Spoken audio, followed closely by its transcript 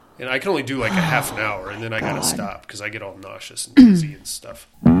And I can only do like a half an hour, and then I got to stop because I get all nauseous and dizzy and stuff.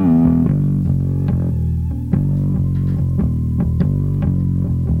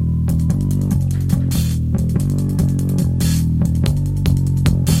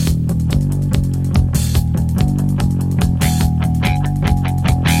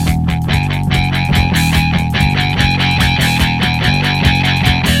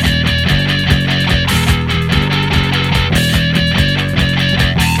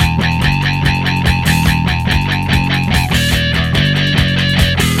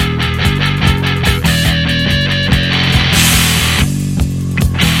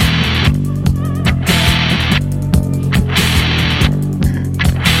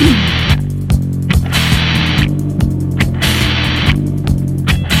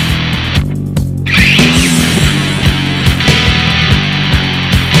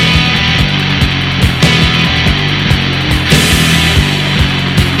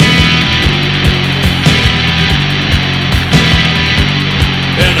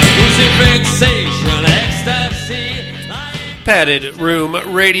 Padded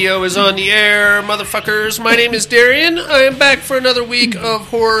Room Radio is on the air, motherfuckers. My name is Darian. I am back for another week of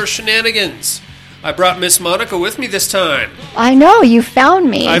horror shenanigans. I brought Miss Monica with me this time. I know, you found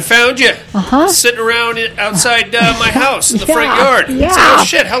me. I found you. Sitting around outside my house in the front yard. Yeah. It's like, oh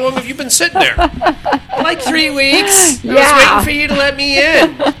shit, how long have you been sitting there? Like 3 weeks. I was waiting for you to let me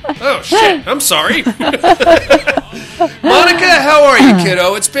in. Oh shit, I'm sorry. Monica, how are you,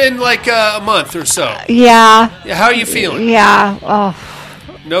 kiddo? It's been like a month or so. Yeah. How are you feeling? Yeah. Oh.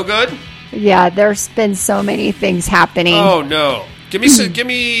 No good? Yeah, there's been so many things happening. Oh no. Give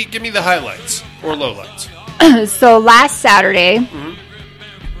me the highlights or lowlights. So last Saturday,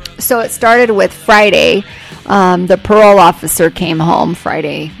 so it started with Friday. The parole officer came home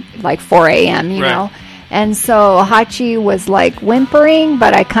Friday, like 4 a.m., you know. And so Hachi was like whimpering,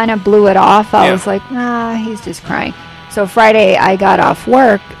 but I kind of blew it off. I was like, he's just crying. So Friday I got off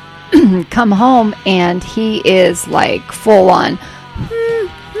work, come home, and he is like full on,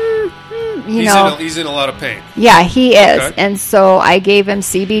 He's in a lot of pain. Yeah, he is. Okay. And so I gave him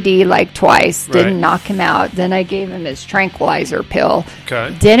CBD like twice. Didn't knock him out. Then I gave him his tranquilizer pill.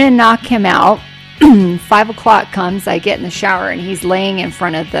 Okay. Didn't knock him out. 5 o'clock comes. I get in the shower, and he's laying in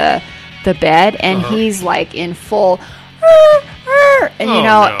front of the bed, and he's like in full,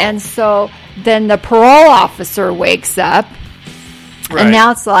 and and so then the parole officer wakes up. Right. And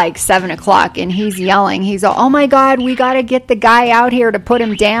now it's like 7 o'clock, and he's yelling. He's all, oh, my God, we got to get the guy out here to put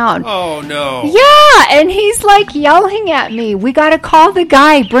him down. Oh, no. Yeah, and he's like yelling at me. We got to call the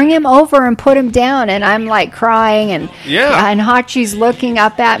guy, bring him over and put him down. And I'm like crying, and Hachi's looking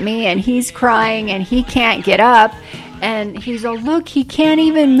up at me, and he's crying, and he can't get up. And he's all, look, he can't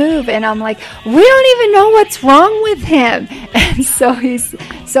even move. And I'm like, we don't even know what's wrong with him. And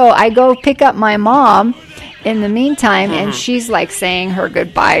so I go pick up my mom in the meantime, and she's like saying her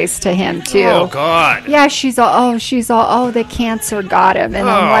goodbyes to him too. Oh God. Yeah, she's all, the cancer got him. And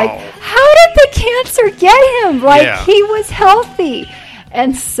I'm like, how did the cancer get him? Like, he was healthy.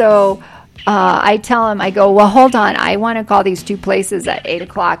 And so I tell him, I go, well, hold on, I want to call these two places at 8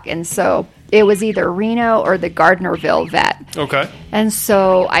 o'clock. And so it was either Reno or the Gardnerville vet. Okay. And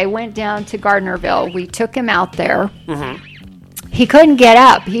so I went down to Gardnerville. We took him out there. He couldn't get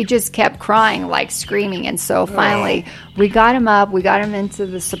up. He just kept crying, like screaming. And so finally, we got him up. We got him into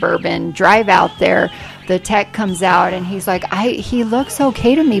the Suburban, drive out there. The tech comes out, and he's like, he looks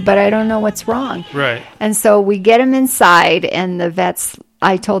okay to me, but I don't know what's wrong. Right. And so we get him inside, and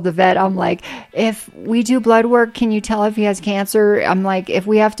I told the vet, I'm like, if we do blood work, can you tell if he has cancer? I'm like, if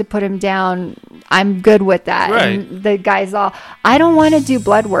we have to put him down, I'm good with that. Right. And the guy's all, I don't want to do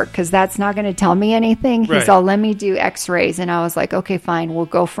blood work because that's not going to tell me anything. He's all, let me do x-rays. And I was like, okay, fine. We'll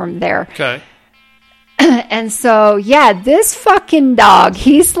go from there. Okay. And so, this fucking dog,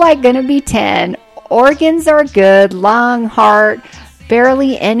 he's like going to be 10. Organs are good, lung, heart,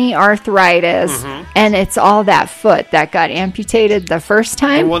 barely any arthritis, and it's all that foot that got amputated the first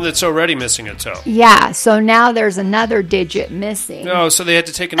time. The one that's already missing a toe. Yeah, so now there's another digit missing. Oh, so they had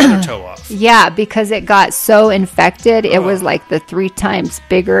to take another toe off. Yeah, because it got so infected, it was like the 3 times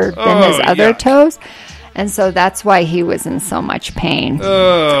bigger than his other toes. And so that's why he was in so much pain.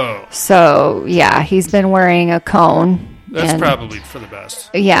 Oh. So, yeah, he's been wearing a cone. That's probably for the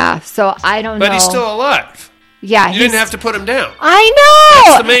best. Yeah, so I don't know. But he's still alive. Yeah, you didn't have to put him down. I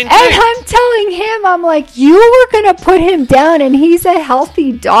know. That's the main thing. And I'm telling him, I'm like, you were going to put him down, and he's a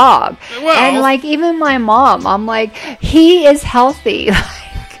healthy dog. Well, and like, even my mom, I'm like, he is healthy.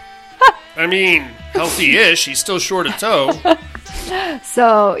 I mean, healthy-ish. He's still short a toe.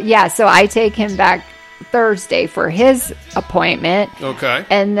 So I take him back Thursday for his appointment. Okay.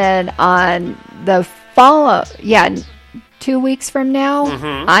 And then on the 2 weeks from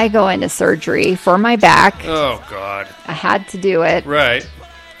now, I go into surgery for my back. Oh, God. I had to do it. Right.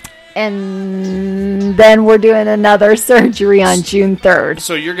 And then we're doing another surgery on June 3rd.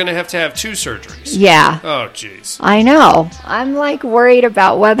 So you're going to have 2 surgeries. Yeah. Oh, jeez. I know. I'm like worried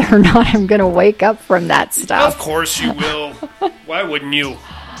about whether or not I'm going to wake up from that stuff. Of course you will. Why wouldn't you?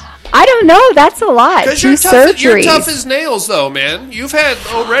 I don't know. That's a lot. 'Cause 2 surgeries. You're tough as nails, though, man. You've had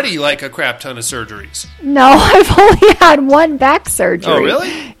already like a crap ton of surgeries. No, I've only had 1 back surgery. Oh,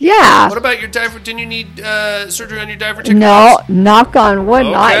 really? Yeah. What about your diverticulitis? Didn't you need surgery on your diverticulitis? No, knock on wood,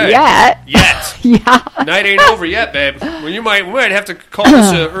 not yet. Yet. Yeah. Night ain't over yet, babe. Well, we might have to call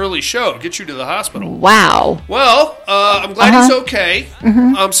this an early show. Get you to the hospital. Wow. Well, I'm glad he's okay.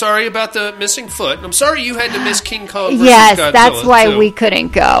 I'm sorry about the missing foot. I'm sorry you had to miss King Kong versus Godzilla. That's why too. we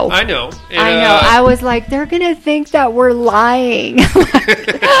couldn't go. I know. And, I know. I was like, they're going to think that we're lying.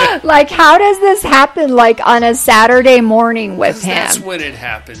 Like, how does this happen, like, on a Saturday morning with him? That's when it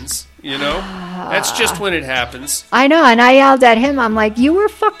happens, you know? That's just when it happens. I know, and I yelled at him. I'm like, you were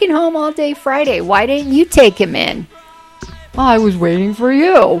fucking home all day Friday. Why didn't you take him in? Oh, I was waiting for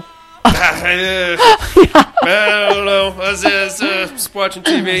you. I don't know. I was just watching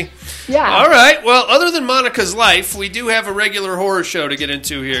TV. Yeah. All right. Well, other than Monica's life, we do have a regular horror show to get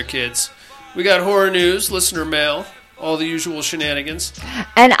into here, kids. We got horror news, listener mail, all the usual shenanigans.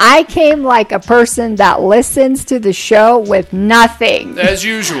 And I came like a person that listens to the show with nothing. As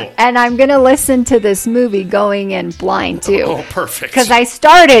usual. And I'm going to listen to this movie going in blind, too. Oh, perfect. Because I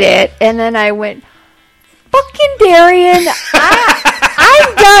started it, and then I went, fucking Darian,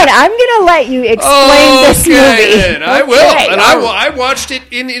 I'm done. I'm going to let you explain this movie. Then. I will. And I watched it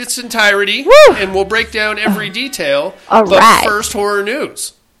in its entirety, and we'll break down every detail. All right. First, horror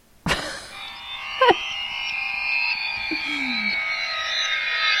news.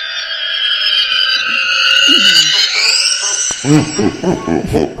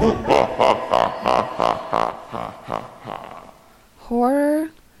 Horror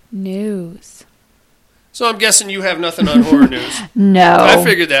news. So I'm guessing you have nothing on horror news. No. I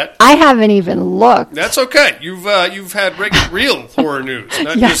figured that. I haven't even looked. That's okay. You've had real horror news,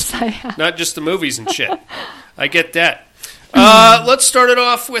 not I have. Not just the movies and shit. I get that. Let's start it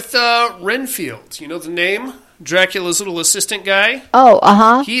off with Renfield. You know the name? Dracula's little assistant guy? Oh,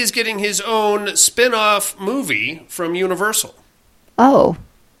 uh-huh. He is getting his own spin-off movie from Universal. Oh.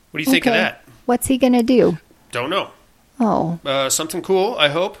 What do you think of that? What's he going to do? Don't know. Oh. Something cool, I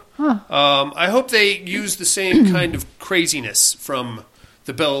hope. Huh. I hope they use the same kind of craziness from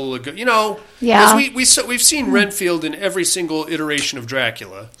the Bela Lugosi. You know, yeah. We've seen Renfield in every single iteration of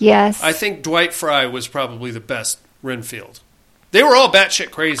Dracula. Yes. I think Dwight Frye was probably the best Renfield. They were all batshit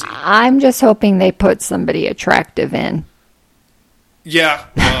crazy. I'm just hoping they put somebody attractive in. Yeah,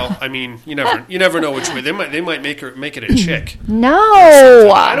 well, I mean, you never know which way they might make it a chick. No,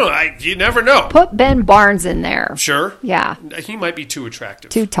 I don't. You never know. Put Ben Barnes in there. Sure. Yeah. He might be too attractive.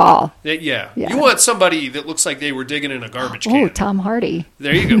 Too tall. Yeah. You want somebody that looks like they were digging in a garbage can. Oh, Tom Hardy.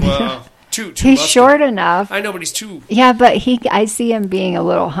 There you go. Well, too He's muscular. short enough. I know, but he's too. Yeah, but I see him being a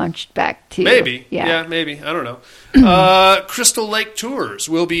little hunched back too. Maybe. Yeah, maybe. I don't know. Crystal Lake Tours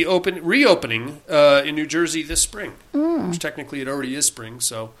will be reopening in New Jersey this spring. Which technically it already is spring,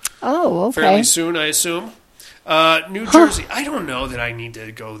 so fairly soon, I assume. New Jersey. I don't know that I need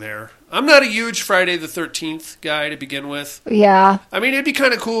to go there. I'm not a huge Friday the 13th guy to begin with. Yeah. I mean, it'd be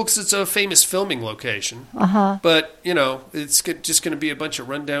kind of cool because it's a famous filming location. Uh-huh. But, it's just going to be a bunch of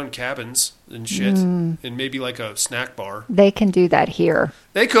rundown cabins and shit. And maybe like a snack bar. They can do that here.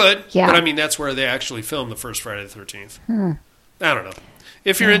 They could. Yeah. But, I mean, that's where they actually filmed the first Friday the 13th. I don't know.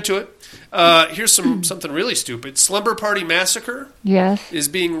 If you're into it, here's something really stupid. Slumber Party Massacre is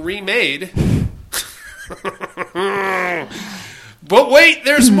being remade. But wait,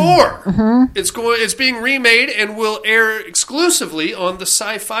 there's more. It's being remade and will air exclusively on the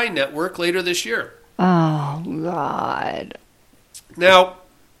Sci-Fi Network later this year. Oh God! Now,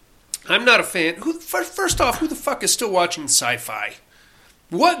 I'm not a fan. First off, who the fuck is still watching Sci-Fi?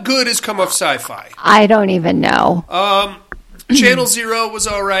 What good has come of Sci-Fi? I don't even know. Channel Zero was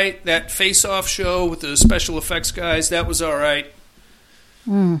all right. That Face-Off show with the special effects guys, that was all right.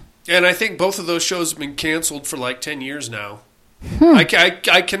 And I think both of those shows have been canceled for like 10 years now. I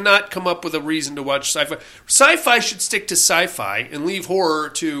cannot come up with a reason to watch sci-fi. Sci-fi should stick to sci-fi and leave horror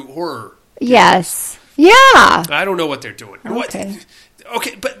to horror. Yes. Yeah. I don't know what they're doing. Okay.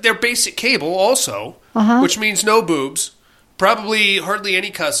 Okay, but they're basic cable also, which means no boobs, probably hardly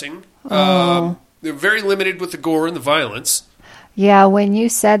any cussing. They're very limited with the gore and the violence. Yeah, when you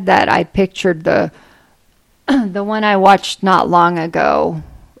said that, I pictured the The one I watched not long ago.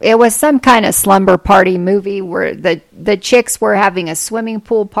 It was some kind of slumber party movie where the chicks were having a swimming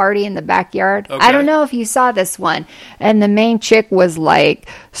pool party in the backyard. Okay. I don't know if you saw this one. And the main chick was like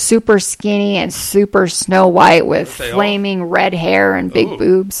super skinny and super Snow White with flaming red hair and big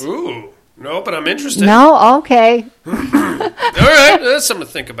boobs. Ooh. No, but I'm interested. No? Okay. All right. That's something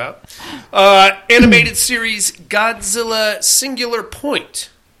to think about. Animated series Godzilla Singular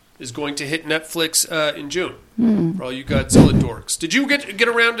Point is going to hit Netflix in June. For all you Godzilla dorks. Did you get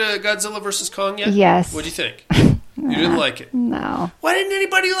around to Godzilla vs. Kong yet? Yes. What do you think? You didn't like it? No. Why didn't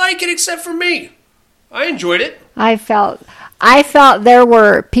anybody like it except for me? I enjoyed it. I felt there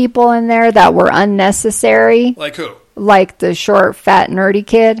were people in there that were unnecessary. Like who? Like the short, fat, nerdy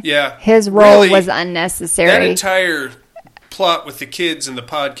kid. Yeah. His role was unnecessary. That entire plot with the kids and the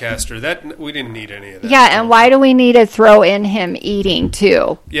podcaster, that we didn't need any of that. Yeah, and why do we need to throw in him eating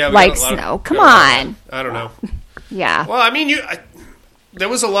too? Yeah, like Snow. Come on. I don't know. Yeah. Well, I mean, there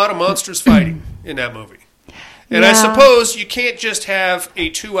was a lot of monsters fighting in that movie. And I suppose you can't just have a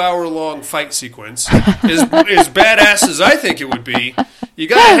 2-hour-long fight sequence, as badass as I think it would be. You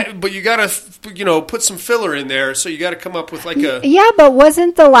gotta, put some filler in there. So you got to come up with like a. Yeah, but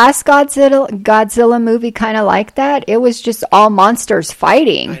wasn't the last Godzilla movie kind of like that? It was just all monsters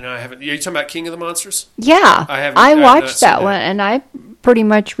fighting. I know. I haven't. Are you talking about King of the Monsters? Yeah, I watched that one, and I pretty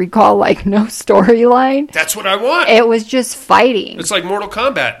much recall like no storyline. That's what I want. It was just fighting. It's like Mortal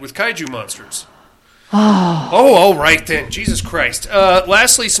Kombat with kaiju monsters. Oh, all right then. Jesus Christ.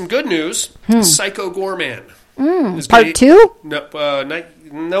 Lastly, some good news. Psycho Gorman. Part 2?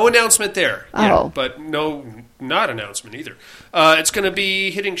 No announcement there. Oh. Yeah, but not announcement either. It's going to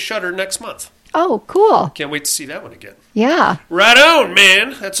be hitting Shudder next month. Oh, cool. Can't wait to see that one again. Yeah. Right on,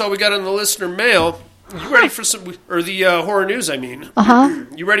 man. That's all we got on the listener mail. You ready for some, or the horror news, I mean. Uh-huh.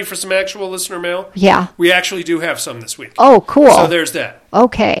 You ready for some actual listener mail? Yeah. We actually do have some this week. Oh, cool. So there's that.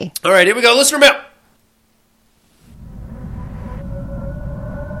 Okay. All right, here we go. Listener mail.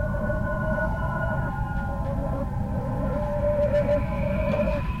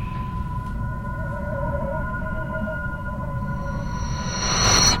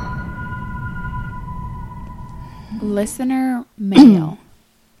 Listener mail.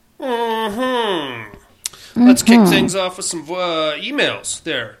 Let's kick things off with some emails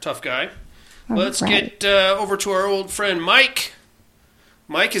there, tough guy. Let's get over to our old friend Mike.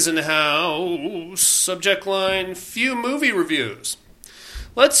 Mike is in the house. Subject line, few movie reviews.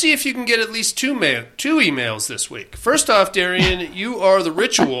 Let's see if you can get at least two emails this week. First off, Darian, you are the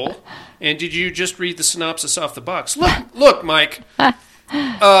ritual. And did you just read the synopsis off the box? Look, Mike.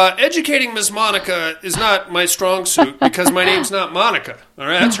 Educating Miss Monica is not my strong suit because my name's not Monica. All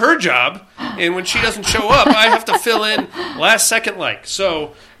right, that's her job, and when she doesn't show up, I have to fill in last second like.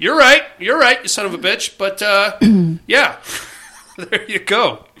 So you're right, you son of a bitch. But yeah, there you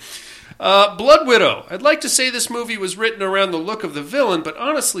go. Blood Widow. I'd like to say this movie was written around the look of the villain, but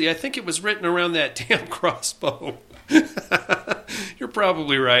honestly, I think it was written around that damn crossbow. You're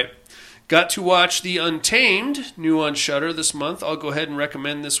probably right. Got to watch The Untamed, new on Shudder this month. I'll go ahead and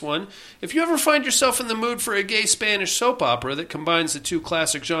recommend this one. If you ever find yourself in the mood for a gay Spanish soap opera that combines the two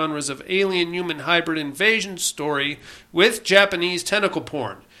classic genres of alien-human hybrid invasion story with Japanese tentacle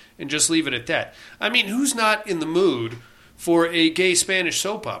porn, and just leave it at that. I mean, who's not in the mood for a gay Spanish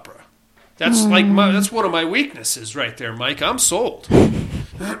soap opera? That's that's one of my weaknesses right there, Mike. I'm sold.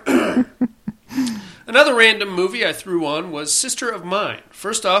 Another random movie I threw on was Sister of Mine.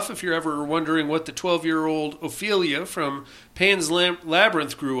 First off, if you're ever wondering what the 12-year-old Ophelia from Pan's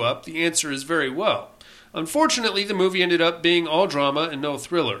Labyrinth grew up, the answer is very well. Unfortunately, the movie ended up being all drama and no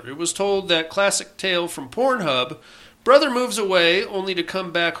thriller. It was told that classic tale from Pornhub. Brother moves away, only to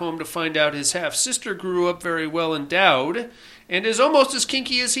come back home to find out his half-sister grew up very well endowed and is almost as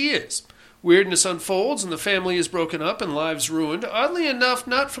kinky as he is. Weirdness unfolds, and the family is broken up and lives ruined. Oddly enough,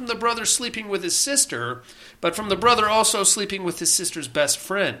 not from the brother sleeping with his sister, but from the brother also sleeping with his sister's best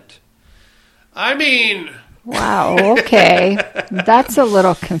friend. I mean... Wow, okay. That's a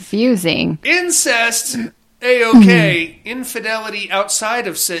little confusing. Incest, A-OK. Infidelity outside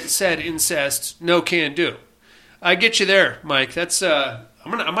of said incest, no can do. I get you there, Mike. That's I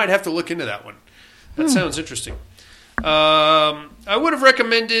might have to look into that one. That sounds interesting. I would have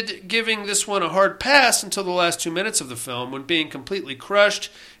recommended giving this one a hard pass until the last 2 minutes of the film, when being completely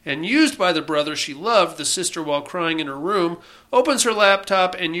crushed and used by the brother she loved, the sister, while crying in her room, opens her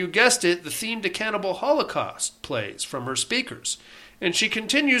laptop and, you guessed it, the theme to Cannibal Holocaust plays from her speakers. And she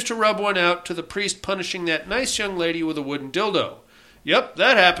continues to rub one out to the priest punishing that nice young lady with a wooden dildo. Yep,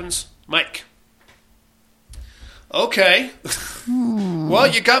 that happens. Mike. Okay. Well,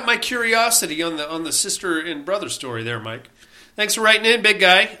 you got my curiosity on the sister and brother story there, Mike. Thanks for writing in, big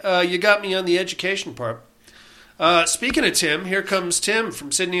guy. You got me on the education part. Speaking of Tim, here comes Tim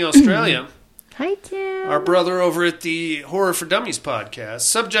from Sydney, Australia. Hi, Tim. Our brother over at the Horror for Dummies podcast.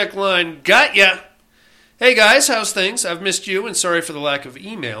 Subject line, got ya. Hey guys, how's things? I've missed you and sorry for the lack of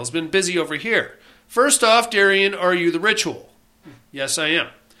emails. Been busy over here. First off, Darian, are you the ritual? Yes, I am.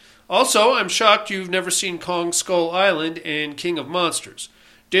 Also, I'm shocked you've never seen Kong Skull Island and King of Monsters.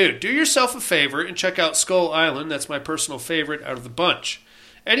 Dude, do yourself a favor and check out Skull Island. That's my personal favorite out of the bunch.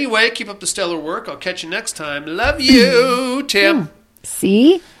 Anyway, keep up the stellar work. I'll catch you next time. Love you, Tim.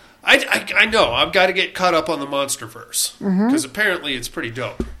 See? I know. I've got to get caught up on the Monsterverse. Because apparently it's pretty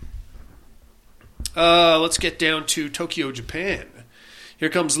dope. Let's get down to Tokyo, Japan. Here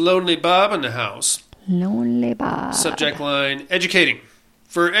comes Lonely Bob in the house. Lonely Bob. Subject line, educating.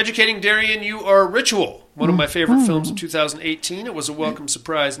 For educating Darian, you are Ritual. One of my favorite films of 2018. It was a welcome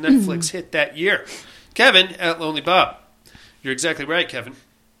surprise Netflix hit that year. Kevin at Lonely Bob. You're exactly right, Kevin.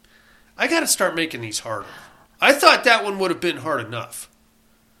 I got to start making these harder. I thought that one would have been hard enough.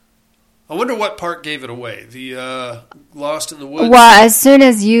 I wonder what part gave it away. The Lost in the Woods? Well, as soon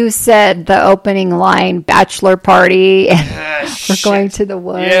as you said the opening line, bachelor party, we're going to the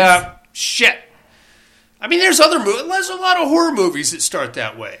woods. Yeah, shit. I mean, there's a lot of horror movies that start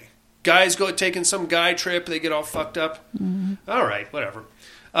that way. Guys go taking some guy trip, they get all fucked up. All right, whatever.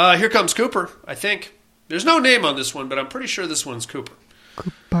 Here comes Cooper, I think. There's no name on this one, but I'm pretty sure this one's Cooper.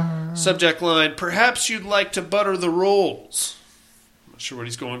 Subject line, perhaps you'd like to butter the rolls. Not sure what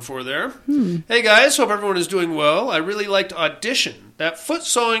he's going for there. Hey guys, hope everyone is doing well. I really liked Audition. That foot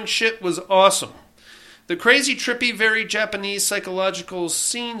sawing shit was awesome. The crazy, trippy, very Japanese psychological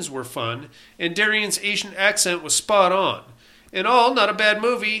scenes were fun, and Darian's Asian accent was spot on. In all, not a bad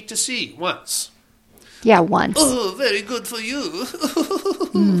movie to see once. Yeah, once. Oh, very good for you.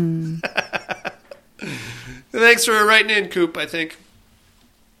 Thanks for writing in, Coop, I think.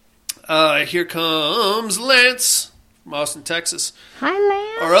 Here comes Lance from Austin, Texas. Hi,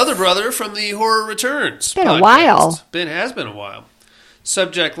 Lance. Our other brother from the Horror Returns. It's been a while. Has been a while.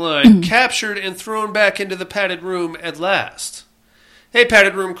 Subject line, captured and thrown back into the padded room at last. Hey,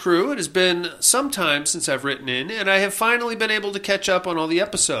 padded room crew, it has been some time since I've written in, and I have finally been able to catch up on all the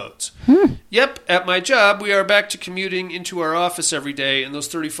episodes. Yep, at my job, we are back to commuting into our office every day, and those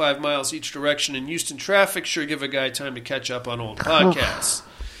 35 miles each direction in Houston traffic sure give a guy time to catch up on old podcasts.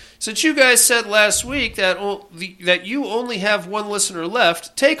 Since you guys said last week that you only have one listener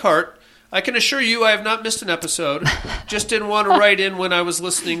left, take heart. I can assure you I have not missed an episode. Just didn't want to write in when I was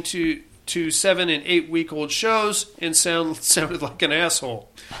listening to 7 and 8 week old shows and sounded like an asshole.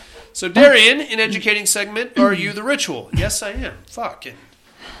 So Darian, in educating segment, are you the ritual? Yes, I am. Fuck.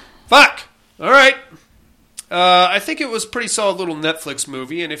 All right. I think it was a pretty solid little Netflix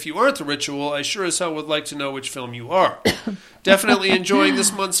movie, and if you aren't the ritual, I sure as hell would like to know which film you are. Definitely enjoying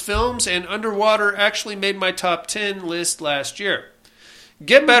this month's films, and Underwater actually made my top 10 list last year.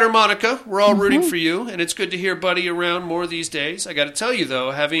 Get better, Monica. We're all rooting for you, and it's good to hear Buddy around more these days. I got to tell you,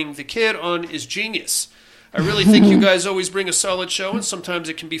 though, having the kid on is genius. I really think you guys always bring a solid show, and sometimes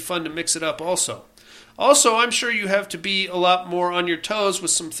it can be fun to mix it up also. Also, I'm sure you have to be a lot more on your toes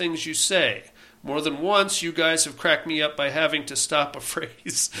with some things you say. More than once, you guys have cracked me up by having to stop a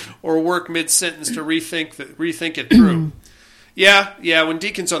phrase or work mid-sentence to rethink it through. Yeah, when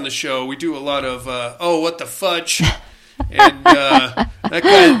Deacon's on the show, we do a lot of, what the fudge... And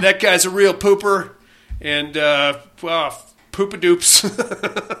that guy's a real pooper. And, poopadoops.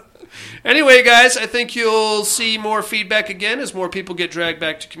 Anyway, guys, I think you'll see more feedback again as more people get dragged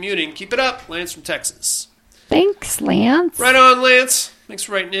back to commuting. Keep it up. Lance from Texas. Thanks, Lance. Right on, Lance. Thanks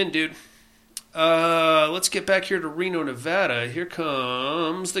for writing in, dude. Let's get back here to Reno, Nevada. Here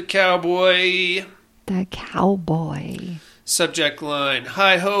comes the cowboy. The cowboy. Subject line,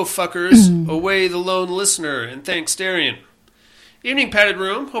 hi-ho, fuckers, away the lone listener, and thanks, Darian. Evening, padded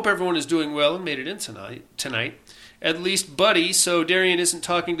room. Hope everyone is doing well and made it in tonight. At least Buddy, so Darian isn't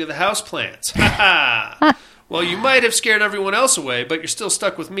talking to the houseplants. Ha-ha! Well, you might have scared everyone else away, but you're still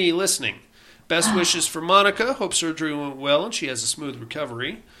stuck with me listening. Best wishes for Monica. Hope surgery went well and she has a smooth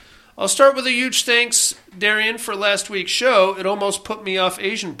recovery. I'll start with a huge thanks, Darian, for last week's show. It almost put me off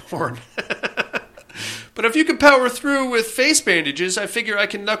Asian porn. But if you can power through with face bandages, I figure I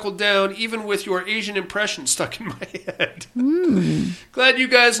can knuckle down even with your Asian impression stuck in my head. Glad you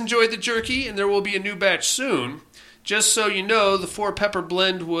guys enjoyed the jerky, and there will be a new batch soon. Just so you know, the 4-pepper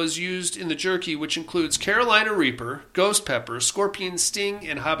blend was used in the jerky, which includes Carolina Reaper, Ghost Pepper, Scorpion Sting,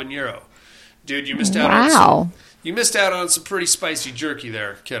 and Habanero. Dude, you missed out on some pretty spicy jerky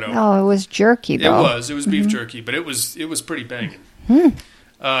there, kiddo. Oh, it was jerky, though. It was beef jerky, but it was pretty banging.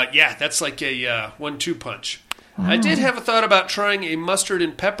 Yeah, that's like a 1-2 punch. Wow. I did have a thought about trying a mustard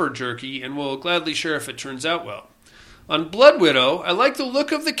and pepper jerky, and will gladly share if it turns out well. On Blood Widow, I like the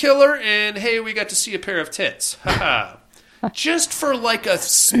look of the killer, and hey, we got to see a pair of tits. Haha. Just for like a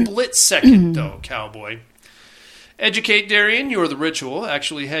split second, though, cowboy. Educate Darian, you're the ritual.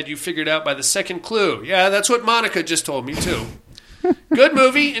 Actually had you figured out by the second clue. Yeah, that's what Monica just told me, too. Good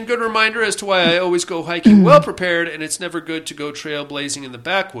movie and good reminder as to why I always go hiking well prepared, and it's never good to go trailblazing in the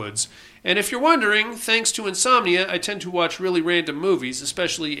backwoods. And if you're wondering, thanks to insomnia, I tend to watch really random movies,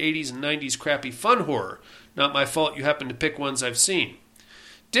 especially 80s and 90s crappy fun horror. Not my fault you happen to pick ones I've seen.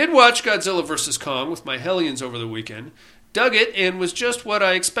 Did watch Godzilla vs. Kong with my Hellions over the weekend. Dug it and was just what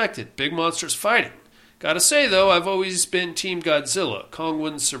I expected. Big monsters fighting. Gotta say, though, I've always been Team Godzilla. Kong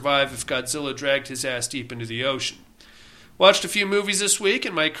wouldn't survive if Godzilla dragged his ass deep into the ocean. Watched a few movies this week,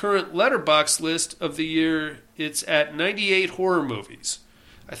 and my current Letterboxd list of the year, it's at 98 horror movies.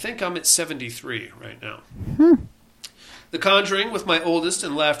 I think I'm at 73 right now. The Conjuring with my oldest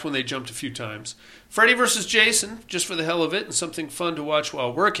and laughed when they jumped a few times. Freddy vs. Jason, just for the hell of it and something fun to watch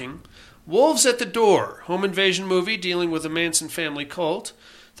while working. Wolves at the Door, home invasion movie dealing with a Manson family cult.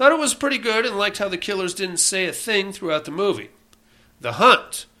 Thought it was pretty good and liked how the killers didn't say a thing throughout the movie. The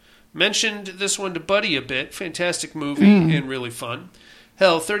Hunt. Mentioned this one to Buddy a bit. Fantastic movie and really fun.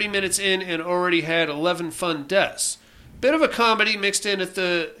 Hell, 30 minutes in and already had 11 fun deaths. Bit of a comedy mixed in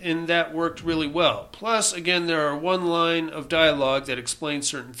that worked really well. Plus, again, there are one line of dialogue that explains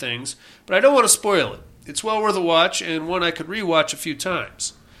certain things, but I don't want to spoil it. It's well worth a watch and one I could rewatch a few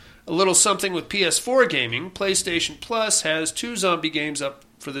times. A little something with PS4 gaming. PlayStation Plus has 2 zombie games up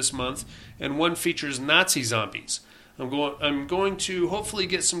for this month, and one features Nazi zombies. I'm going to hopefully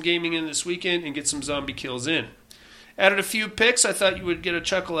get some gaming in this weekend and get some zombie kills in. Added a few picks I thought you would get a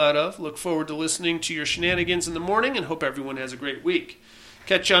chuckle out of. Look forward to listening to your shenanigans in the morning and hope everyone has a great week.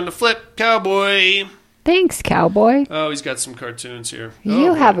 Catch you on the flip, cowboy. Thanks, cowboy. Oh, he's got some cartoons here.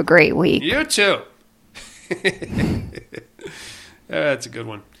 You have a great week. You too. That's a good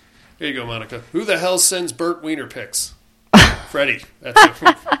one. Here you go, Monica. Who the hell sends Burt Wiener pics? Freddie.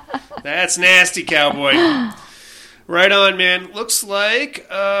 That's nasty, cowboy. Right on, man. Looks like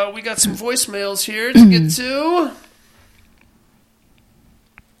we got some voicemails here to get to.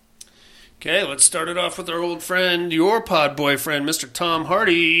 Okay, let's start it off with our old friend, your pod boyfriend, Mr. Tom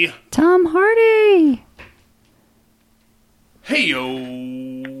Hardy. Tom Hardy. Hey-yo.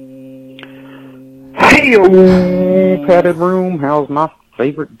 Hey-yo, padded room. How's my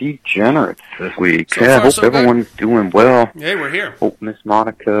favorite degenerates this week? So far, hope so everyone's doing well. Hey, we're here. Hope Miss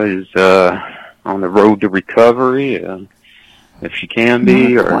Monica is on the road to recovery, if she can be,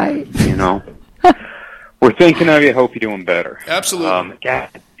 Not or, quite. you know. We're thinking of you. Hope you're doing better. Absolutely. God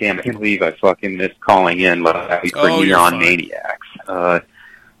damn it, I can't believe I fucking missed calling in for you're Neon fine. Maniacs.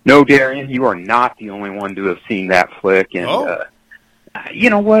 No, Darian, you are not the only one to have seen that flick, and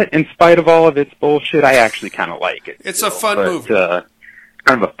you know what? In spite of all of its bullshit, I actually kind of like it. It's a fun movie.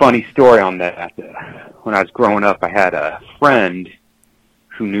 Kind of a funny story on that. When I was growing up, I had a friend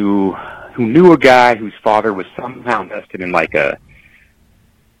who knew a guy whose father was somehow invested in like a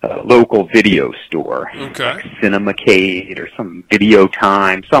local video store. Okay. Like Cinemacade or some Video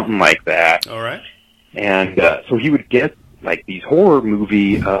Time, something like that. All right. And so he would get like these horror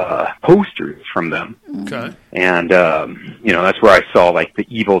movie posters from them. Okay. And you know, that's where I saw like the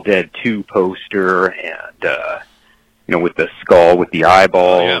Evil Dead 2 poster and you know, with the skull with the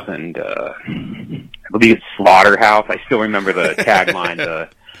eyeballs and I believe it's Slaughterhouse. I still remember the tagline,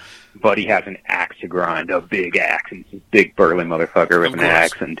 Buddy has an axe to grind, a big axe, and it's this big burly motherfucker with an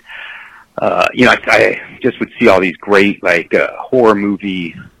axe. And you know, I just would see all these great like horror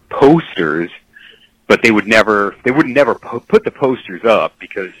movie posters, but they would never put the posters up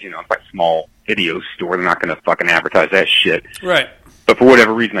because, you know, it's like a small video store. They're not going to fucking advertise that shit. Right. But for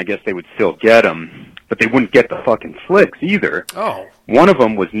whatever reason, I guess they would still get them, but they wouldn't get the fucking flicks either. Oh. One of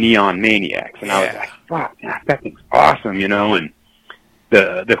them was Neon Maniacs, and I was like, fuck, that thing's awesome, you know, and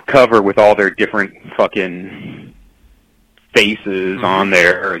the cover with all their different fucking faces on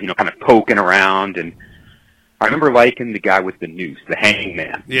there, you know, kind of poking around, and I remember liking the guy with the noose, the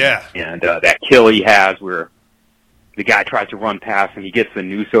hangman. Yeah. And that kill he has where the guy tries to run past him, he gets the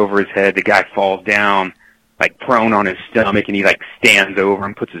noose over his head, the guy falls down, like prone on his stomach, and he like stands over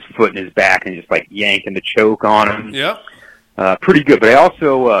and puts his foot in his back and just like yanking the choke on him. Yep. Pretty good. But I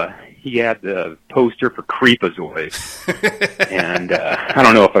also, he had the poster for Creepazoids. And I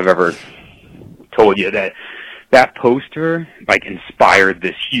don't know if I've ever told you that poster like inspired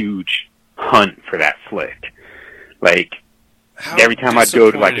this huge hunt for that flick. Like, every time I'd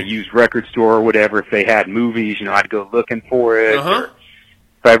go to like a used record store or whatever, if they had movies, I'd go looking for it. Or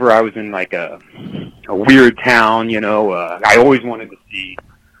if ever I was in like a weird town, I always wanted to see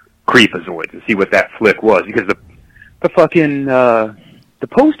Creepazoids and see what that flick was, because the fucking the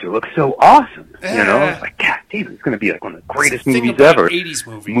poster looks so awesome. It's like, God damn, it's going to be like one of the greatest movies ever. 80s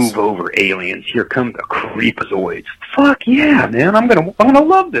movies. Move over, aliens! Here come the Creepazoids. Fuck yeah, man! I'm gonna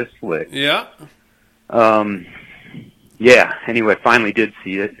love this flick. Yeah. Yeah. Anyway, finally did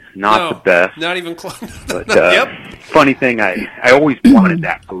see it. Not the best. Not even close. But funny thing, I always wanted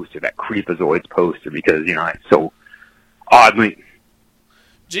that poster, that Creepazoids poster, because it's so oddly.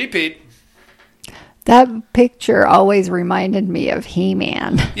 Gee, Pete. That picture always reminded me of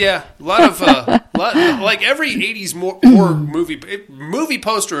He-Man. Yeah, a lot of like every 80s horror movie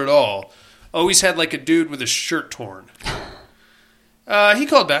poster at all always had like a dude with his shirt torn. He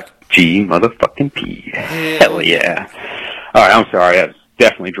called back. Gee, motherfucking Pete. Hell yeah. All right, I'm sorry. I was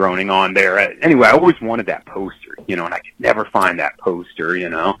definitely droning on there. Anyway, I always wanted that poster, and I could never find that poster,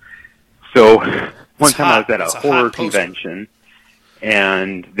 So one time I was at a horror convention,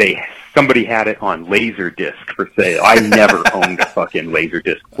 and somebody had it on Laserdisc for sale. I never owned a fucking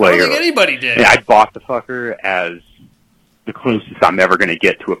Laserdisc player. I don't think anybody did. And I bought the fucker as the closest I'm ever going to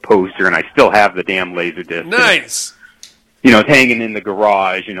get to a poster, and I still have the damn Laserdisc. Nice. It's hanging in the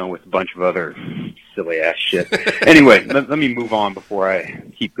garage, with a bunch of other silly-ass shit. Anyway, let me move on before I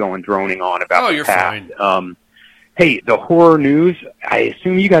keep droning on about the past. Fine. Hey, the horror news, I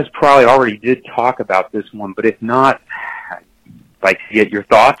assume you guys probably already did talk about this one, but if not, I'd like to get your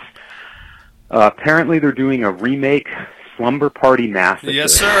thoughts. Apparently they're doing a remake, Slumber Party Massacre.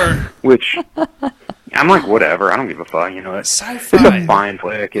 Yes, sir. Which, I'm like, whatever, I don't give a fuck, Sci-fi. It's a fine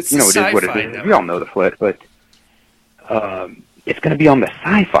flick. It is what it is. Network. We all know the flick, but it's going to be on the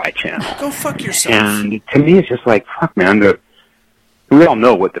Sci-Fi Channel. Go fuck yourself. And to me, it's just like, fuck, man. We all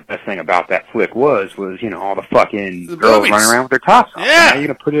know what the best thing about that flick was all the fucking girls running around with their tops off. Yeah. Now you're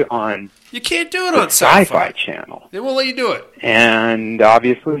going to put it on. You can't do it on Sci-Fi Channel. They won't let you do it. And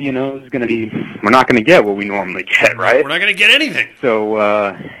obviously, it's going to be. We're not going to get what we normally get, right? We're not going to get anything. So,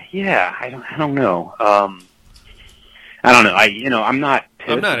 yeah, I don't know. I don't know. I'm not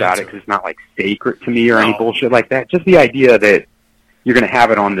pissed about it because it's not like sacred to me or any bullshit like that. Just the idea that you're going to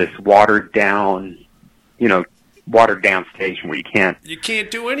have it on this watered down station where you can't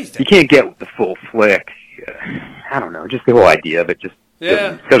do anything. You can't get the full flick. I don't know. Just the whole idea of it just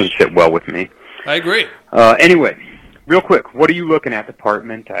doesn't sit well with me. I agree. Anyway, real quick, what are you looking at,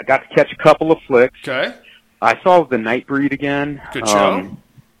 Department? I got to catch a couple of flicks. Okay. I saw The Nightbreed again. Good show.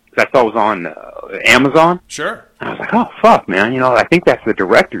 I saw it was on Amazon. Sure. I was like, oh, fuck, man. I think that's the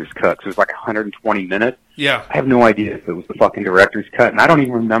director's cut, because it was like 120 minutes. Yeah. I have no idea if it was the fucking director's cut, and I don't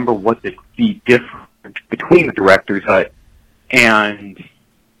even remember what the difference between the director's cut and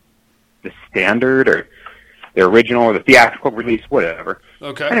the standard or the original or the theatrical release, whatever.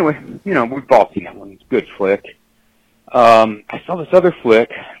 Okay. Anyway, we've all seen that one. It's a good flick. I saw this other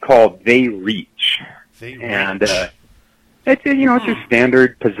flick called They Reach. And it's your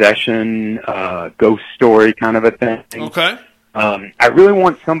standard possession, ghost story kind of a thing. Okay. I really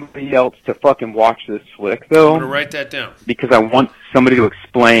want somebody else to fucking watch this flick, though. I'm going to write that down. Because I want somebody to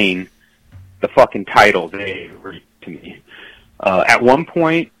explain the fucking title They Reach to me. At one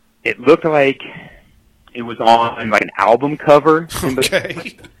point, it looked like it was on like an album cover.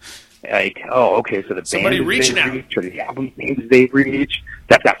 Okay. Like, oh, okay, so the Somebody band is reaching They out. Reach, or the album name is They Reach.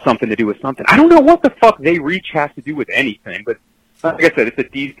 That's got something to do with something. I don't know what the fuck They Reach has to do with anything, but like I said, it's a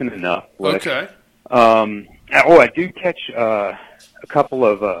decent enough flick. Okay. I do catch a couple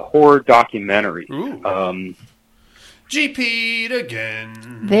of horror documentaries. Ooh. GP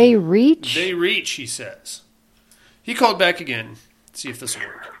again. They Reach? They Reach, he says. He called back again. See if this will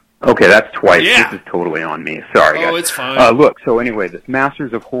work. Okay, that's twice. Yeah. This is totally on me. Sorry, guys. Oh, it's fine. Look, so anyway, this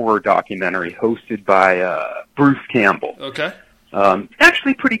Masters of Horror documentary hosted by Bruce Campbell. Okay.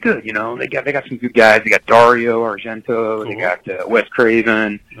 Actually pretty good, They got some good guys. They got Dario Argento. Cool. They got Wes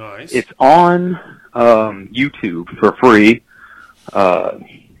Craven. Nice. It's on YouTube for free.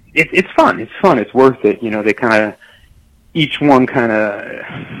 It's fun. It's fun. It's worth it. They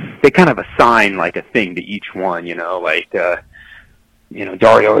kind of assign like a thing to each one.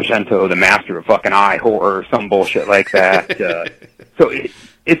 Dario Argento, the master of fucking eye horror, or some bullshit like that. So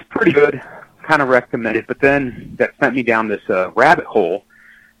it's pretty good. Kind of recommend it. But then that sent me down this rabbit hole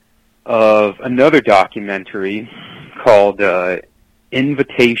of another documentary called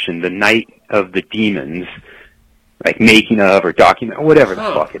Invitation, the Night of the Demons, like making of or document, or whatever the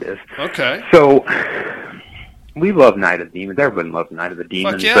fuck it is. Okay. So we love Night of the Demons. Everybody loves Night of the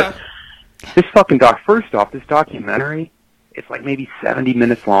Demons. Fuck yeah. But this fucking first off, this documentary It's like maybe 70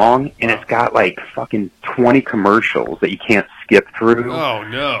 minutes long, and it's got like fucking 20 commercials that you can't skip through. Oh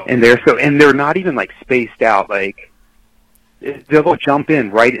no! And they're not even like spaced out. Like they'll jump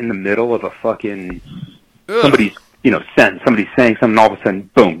in right in the middle of a fucking somebody's sentence. Somebody's saying something, and all of a sudden,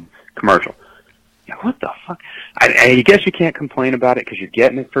 boom, commercial. Yeah, what the fuck? I guess you can't complain about it because you're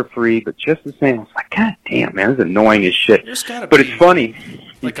getting it for free. But just the same, it's like, God damn, man, this is annoying as shit. But it's funny.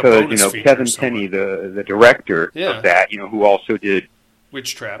 Because, Kevin Tenney, the director of that, who also did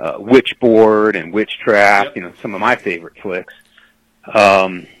Witch Trap, Witchboard and Witch Trap, some of my favorite flicks.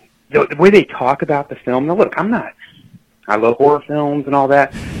 The way they talk about the film, now look, I love horror films and all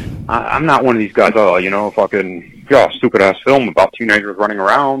that. I'm not one of these guys, stupid ass film about teenagers running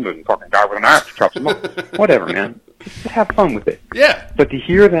around and fucking guy with an axe chops them up. Whatever, man. Just have fun with it. Yeah. But to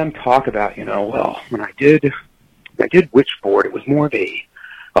hear them talk about, when I did Witchboard, it was more of a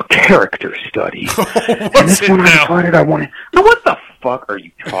character study. And this one I started, now what the fuck are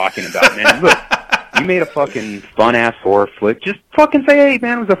you talking about, man? Look, you made a fucking fun-ass horror flick. Just fucking say, hey,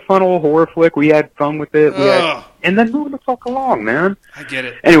 man, it was a fun old horror flick. We had fun with it. And then move the fuck along, man. I get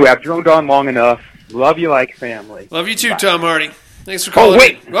it. Anyway, I've droned on long enough. Love you like family. Love you too, Tom Hardy. Thanks for calling. Oh,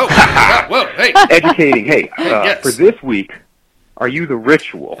 wait. Whoa, hey. Educating. Hey, yes. For this week, are you The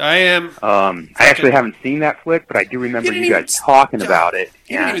Ritual? I am. I actually haven't seen that flick, but I do remember you guys talking about it.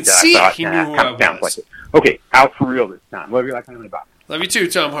 You didn't even see it. He knew who I was. Like it. Okay, out for real this time. Love you like family. Bye. Love you too,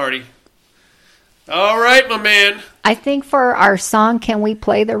 Tom Hardy. All right, my man. I think for our song, can we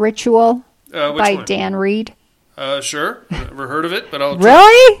play The Ritual by one? Dan Reed? Sure. Never heard of it, but I'll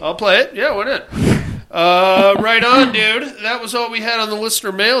Really? I'll play it. Yeah, why not? Right on, dude. That was all we had on the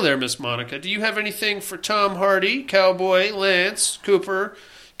listener mail there, Miss Monica. Do you have anything for Tom Hardy, Cowboy, Lance, Cooper,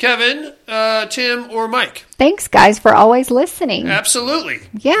 Kevin, Tim, or Mike? Thanks, guys, for always listening. Absolutely.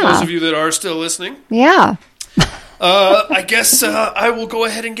 Yeah. Those of you that are still listening. Yeah. I guess I will go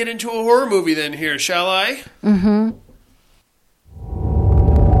ahead and get into a horror movie then here, shall I? Mm-hmm.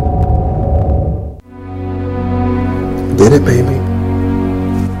 Did it, baby.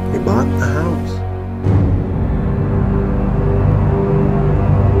 We bought the house.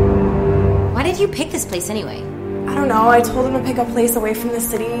 Why did you pick this place anyway? I don't know. I told him to pick a place away from the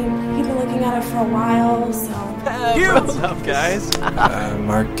city. He'd been looking at it for a while, so... What's up, guys?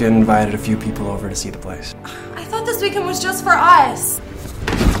 Mark invited a few people over to see the place. I thought this weekend was just for us.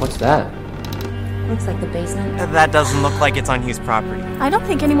 What's that? Looks like the basement. That doesn't look like it's on Hugh's property. I don't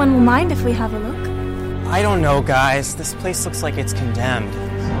think anyone will mind if we have a look. I don't know, guys. This place looks like it's condemned.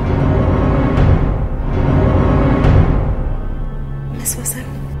 Miss Wilson,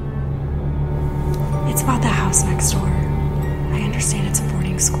 it's about the house next door. I understand it's a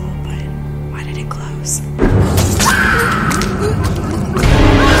boarding school, but why did it close?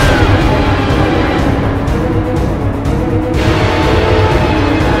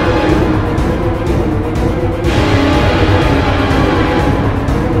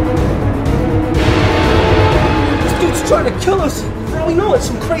 Trying to kill us. For all we know, it's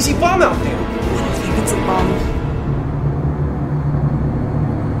some crazy bomb out there. I don't think it's a bomb.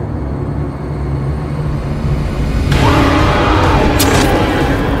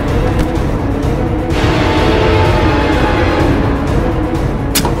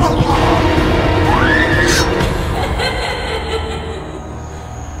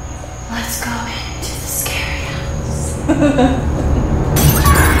 Let's go into the scary house.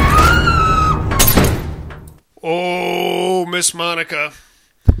 Oh, Miss Monica.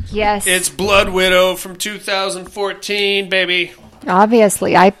 Yes. It's Blood Widow from 2014, baby.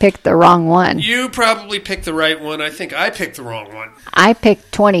 Obviously, I picked the wrong one. You probably picked the right one. I think I picked the wrong one. I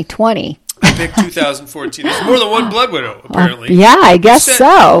picked 2020. I picked 2014. There's more than one Blood Widow, apparently. Yeah, I guess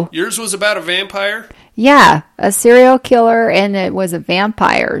so. Yours was about a vampire? Yeah, a serial killer, and it was a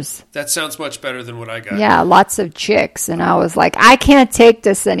vampires. That sounds much better than what I got. Yeah, lots of chicks, and I was like, I can't take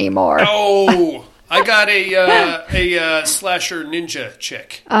this anymore. Oh, I got a slasher ninja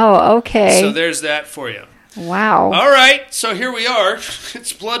chick. Oh, okay. So there's that for you. Wow. All right, so here we are.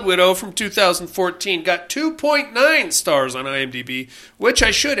 It's Blood Widow from 2014. Got 2.9 stars on IMDb, which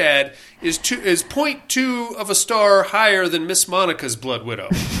I should add is 0.2 of a star higher than Miss Monica's Blood Widow.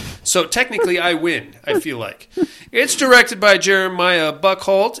 So technically I win, I feel like. It's directed by Jeremiah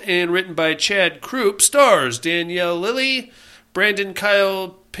Buckholt and written by Chad Kroop. Stars Danielle Lilly, Brandon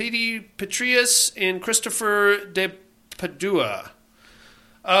Kyle Petrius, and Christopher De Padua.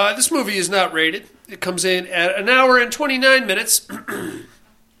 This movie is not rated. It comes in at 1 hour and 29 minutes.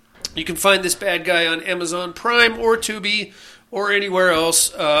 You can find this bad guy on Amazon Prime or Tubi or anywhere else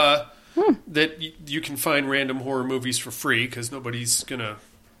that you can find random horror movies for free, because nobody's going to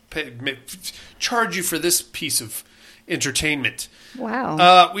charge you for this piece of entertainment.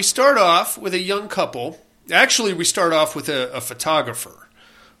 Wow. We start off with a young couple. Actually, we start off with a photographer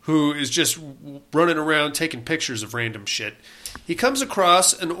who is just running around taking pictures of random shit. He comes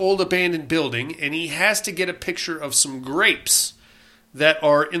across an old abandoned building, and he has to get a picture of some grapes that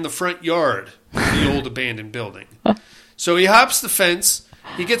are in the front yard of the old abandoned building. So he hops the fence,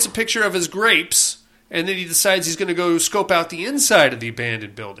 he gets a picture of his grapes, and then he decides he's going to go scope out the inside of the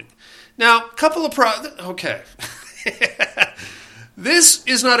abandoned building. Now, a couple of okay. This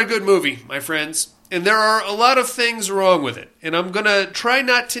is not a good movie, my friends, and there are a lot of things wrong with it. And I'm going to try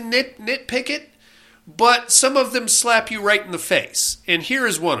not to nitpick it, but some of them slap you right in the face. And here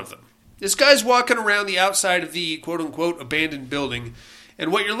is one of them. This guy's walking around the outside of the quote-unquote abandoned building,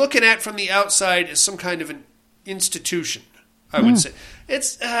 and what you're looking at from the outside is some kind of an institution, I would say.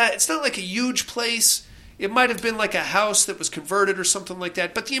 It's not like a huge place. It might have been like a house that was converted or something like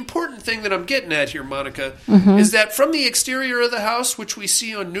that. But the important thing that I'm getting at here, Monica, is that from the exterior of the house, which we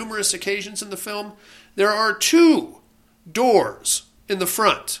see on numerous occasions in the film, there are 2 doors in the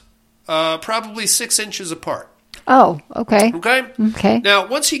front, probably 6 inches apart. Oh, okay. Okay? Now,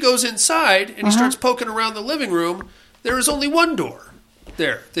 once he goes inside and he starts poking around the living room, there is only 1 door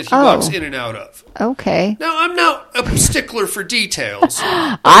there that he walks in and out of. Okay. Now, I'm not a stickler for details.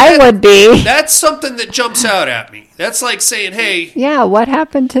 I would be. That's something that jumps out at me. That's like saying, hey... Yeah, what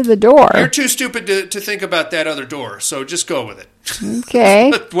happened to the door? You're too stupid to think about that other door, so just go with it.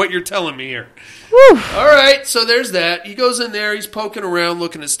 Okay. That's what you're telling me here. Whew. All right, so there's that. He goes in there, he's poking around,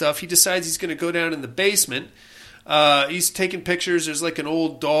 looking at stuff. He decides he's going to go down in the basement. He's taking pictures. There's like an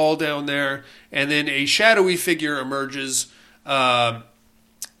old doll down there, and then a shadowy figure emerges,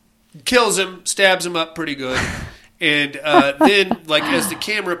 kills him, stabs him up pretty good, and then, like, as the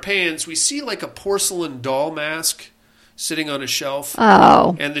camera pans, we see like a porcelain doll mask sitting on a shelf.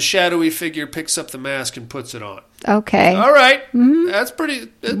 Oh. And the shadowy figure picks up the mask and puts it on. Okay. All right. That's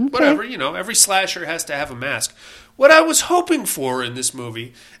pretty, whatever, every slasher has to have a mask. What I was hoping for in this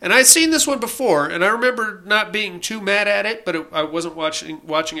movie, and I'd seen this one before, and I remember not being too mad at it, but I wasn't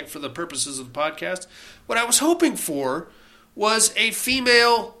watching it for the purposes of the podcast. What I was hoping for was a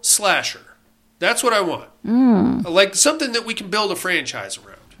female slasher. That's what I want. Like something that we can build a franchise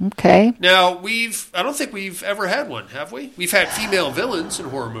around. Okay. Now, I don't think we've ever had one, have we? We've had female villains in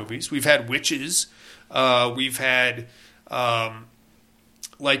horror movies. We've had witches. We've had... what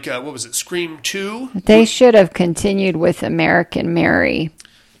was it, Scream 2? They should have continued with American Mary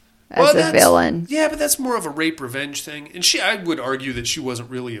as a villain. Yeah, but that's more of a rape revenge thing. And I would argue that she wasn't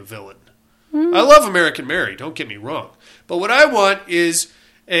really a villain. I love American Mary, don't get me wrong. But what I want is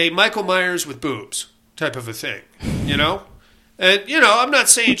a Michael Myers with boobs type of a thing, And, I'm not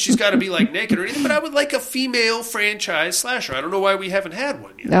saying she's got to be, like, naked or anything, but I would like a female franchise slasher. I don't know why we haven't had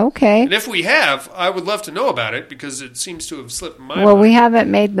one yet. Okay. And if we have, I would love to know about it because it seems to have slipped my mind. Well, we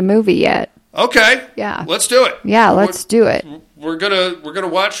haven't made the movie yet. Okay. Yeah. Let's do it. Yeah, let's do it. We're gonna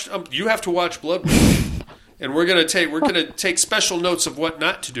watch. You have to watch Blood Bowl, and we're gonna take special notes of what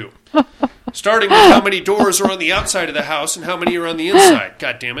not to do. Starting with how many doors are on the outside of the house and how many are on the inside.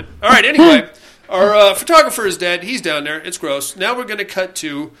 God damn it. All right, anyway, our photographer is dead. He's down there. It's gross. Now we're going to cut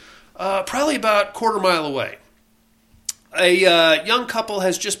to probably about a quarter mile away. A young couple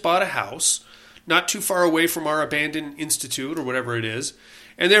has just bought a house not too far away from our abandoned institute or whatever it is,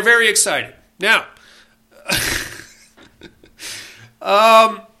 and they're very excited. Now,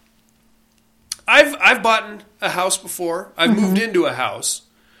 I've bought a house before. I've moved into a house.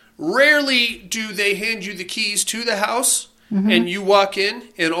 Rarely do they hand you the keys to the house, and you walk in,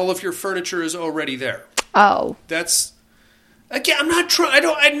 and all of your furniture is already there. Oh, that's again. I'm not trying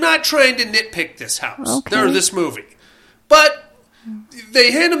to nitpick this house or this movie, but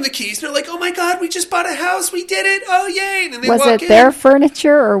they hand them the keys. And they're like, "Oh my God, we just bought a house. We did it! Oh yay!" And then they walk in. Was it their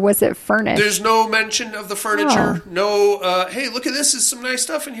furniture or was it furnished? There's no mention of the furniture. No, hey, look at this. There's some nice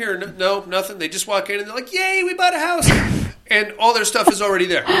stuff in here. No, nothing. They just walk in and they're like, "Yay, we bought a house!" And all their stuff is already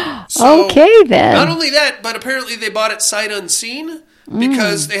there. So, okay, then. Not only that, but apparently they bought it sight unseen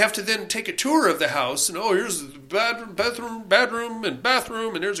because they have to then take a tour of the house. And, here's the bedroom, and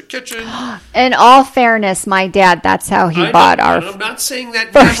bathroom, and there's a kitchen. In all fairness, my dad, that's how he bought our... I'm not saying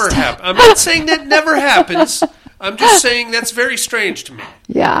that never happens. I'm not saying that never happens. I'm just saying that's very strange to me.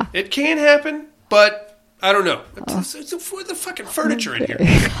 Yeah. It can happen, but... I don't know. For the fucking furniture in here.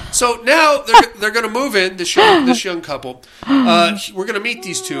 So now they're going to move in, this young couple. We're going to meet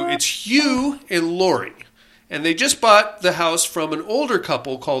these two. It's Hugh and Lori. And they just bought the house from an older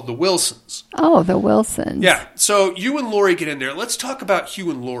couple called the Wilsons. Oh, the Wilsons. Yeah. So Hugh and Lori get in there. Let's talk about Hugh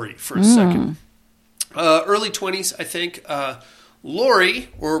and Lori for a second. Early 20s, I think. Lori,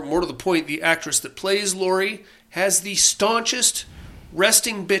 or more to the point, the actress that plays Lori, has the staunchest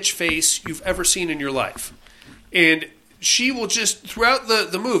resting bitch face you've ever seen in your life. And she will just, throughout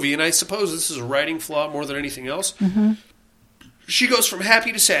the movie, and I suppose this is a writing flaw more than anything else, she goes from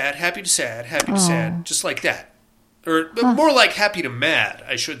happy to sad, happy to sad, happy to sad, just like that. Or more like happy to mad,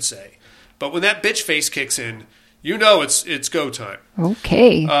 I should say. But when that bitch face kicks in, you know it's go time.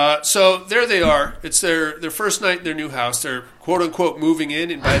 Okay. So there they are. It's their first night in their new house. They're quote-unquote moving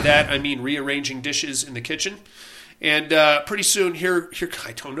in, and by that I mean rearranging dishes in the kitchen. And pretty soon, here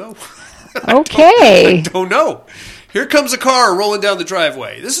I don't know. Okay. I don't know. Here comes a car rolling down the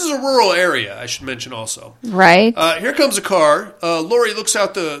driveway. This is a rural area, I should mention also. Right. Here comes a car. Lori looks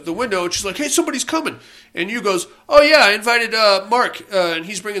out the window, and she's like, hey, somebody's coming. And you goes, oh, yeah, I invited Mark, and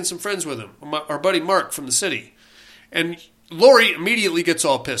he's bringing some friends with him, our buddy Mark from the city. And Lori immediately gets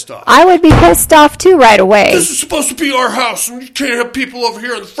all pissed off. I would be pissed off, too, right away. This is supposed to be our house, and you can't have people over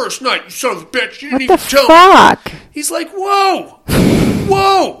here on the first night, you son of a bitch. You didn't even tell me. Fuck? He's like, whoa,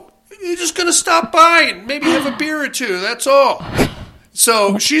 whoa. You're just going to stop by and maybe have a beer or two. That's all.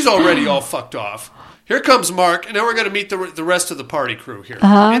 So she's already all fucked off. Here comes Mark, and now we're going to meet the rest of the party crew here.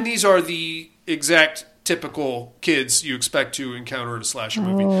 And these are the exact typical kids you expect to encounter in a slasher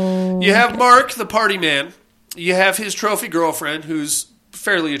movie. You have Mark, the party man. You have his trophy girlfriend, who's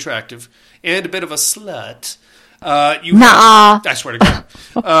fairly attractive, and a bit of a slut. I swear to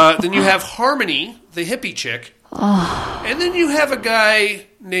God. Then you have Harmony, the hippie chick. And then you have a guy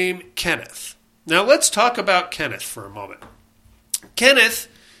named Kenneth. Now let's talk about Kenneth for a moment. Kenneth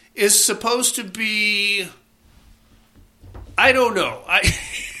is supposed to be... I don't know.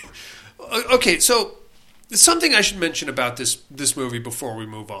 Okay, so something I should mention about this movie before we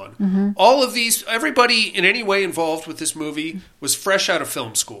move on. All of these, everybody in any way involved with this movie was fresh out of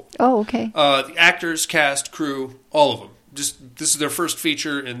film school. Oh, okay. The actors, cast, crew, all of them. Just this is their first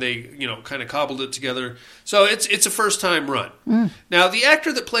feature, and they kind of cobbled it together. So it's a first time run. Now the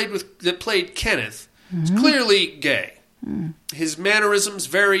actor that played Kenneth is clearly gay. His mannerisms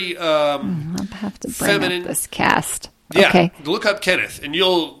very I'll have to bring feminine. Up this cast. Yeah, okay. Look up Kenneth, and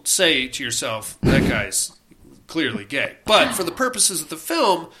you'll say to yourself, that guy's clearly gay. But for the purposes of the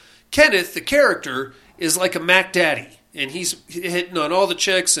film, Kenneth, the character, is like a Mac Daddy. And he's hitting on all the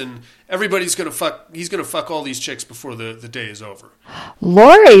chicks, and everybody's going to fuck. He's going to fuck all these chicks before the day is over.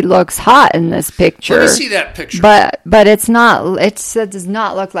 Lori looks hot in this picture. Let me see that picture. But it's not. It does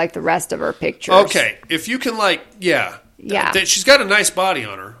not look like the rest of her pictures. Okay, if you can Yeah. She's got a nice body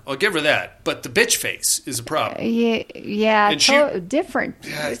on her. I'll give her that. But the bitch face is a problem. Yeah. And different.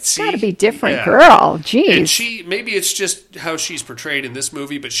 Yeah, it's got to be different, girl. Jeez. And maybe it's just how she's portrayed in this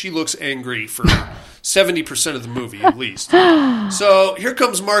movie, but she looks angry for 70% of the movie at least. So here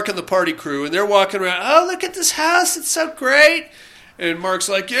comes Mark and the party crew, and they're walking around. Oh, look at this house. It's so great. And Mark's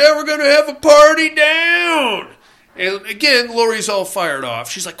like, yeah, we're going to have a party down. And again, Lori's all fired off.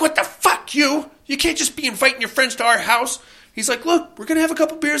 She's like, what the fuck, you? You can't just be inviting your friends to our house. He's like, look, we're going to have a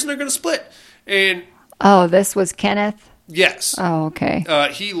couple beers and they're going to split. And this was Kenneth? Yes. Oh, okay.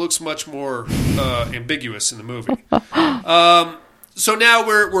 He looks much more ambiguous in the movie. So now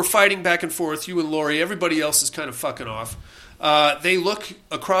we're fighting back and forth, you and Lori. Everybody else is kind of fucking off. They look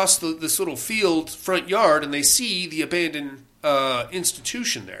across this little field front yard and they see the abandoned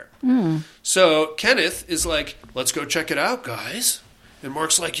institution there. So Kenneth is like, let's go check it out, guys. And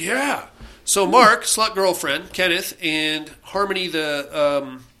Mark's like, yeah. So Mark, slut girlfriend, Kenneth, and Harmony,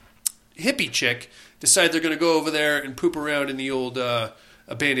 the hippie chick, decide they're going to go over there and poop around in the old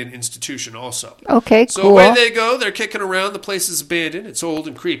abandoned institution also. Okay, so cool. away they go. They're kicking around. The place is abandoned. It's old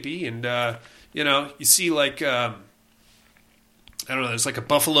and creepy. And, you see like... I don't know, there's like a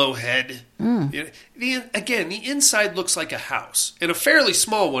buffalo head. The inside looks like a house, and a fairly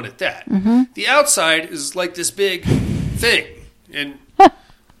small one at that. The outside is like this big thing. And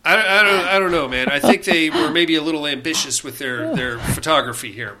I don't know, man. I think they were maybe a little ambitious with their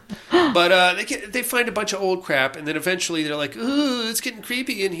photography here. But they find a bunch of old crap, and then eventually they're like, ooh, it's getting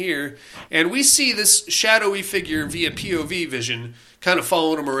creepy in here. And we see this shadowy figure via POV vision kind of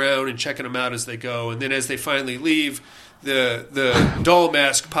following them around and checking them out as they go. And then as they finally leave... The doll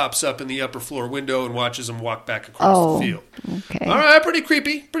mask pops up in the upper floor window and watches them walk back across the field. Okay. All right, pretty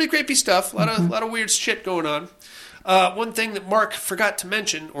creepy stuff. A lot of weird shit going on. One thing that Mark forgot to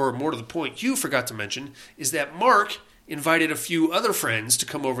mention, or more to the point, you forgot to mention, is that Mark invited a few other friends to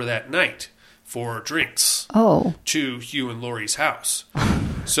come over that night for drinks. To Hugh and Lori's house.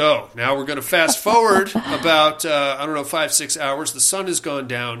 So now we're going to fast forward about 5-6 hours. The sun has gone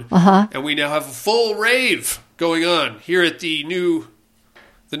down, and we now have a full rave going on here at the new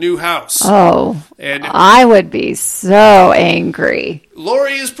the new house. Oh, and I would be so angry.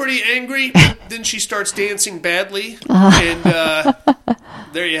 Lori is pretty angry. Then she starts dancing badly, and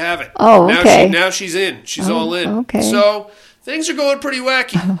there you have it. Oh, okay. Now she's in. She's all in. Okay. So things are going pretty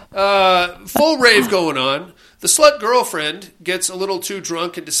wacky. Full rave going on. The slut girlfriend gets a little too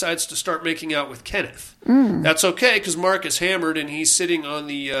drunk and decides to start making out with Kenneth. That's okay, because Mark is hammered and he's sitting on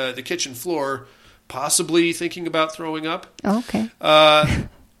the kitchen floor, possibly thinking about throwing up. Okay.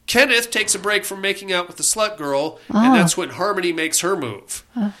 Kenneth takes a break from making out with the slut girl, and that's when Harmony makes her move.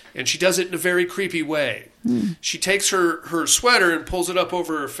 And she does it in a very creepy way. She takes her sweater and pulls it up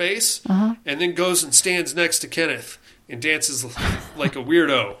over her face, and then goes and stands next to Kenneth and dances like a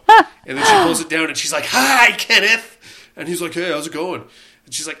weirdo. And then she pulls it down and she's like, "Hi, Kenneth." And he's like, "Hey, how's it going?"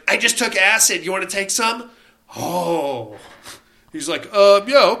 And she's like, "I just took acid. You want to take some?" Oh. He's like,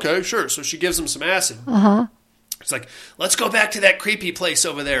 yeah, okay, sure. So she gives him some acid. It's like, "Let's go back to that creepy place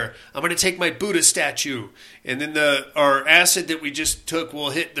over there. I'm going to take my Buddha statue." And then our acid that we just took will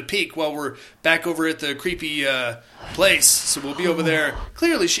hit the peak while we're back over at the creepy place. So we'll be over there.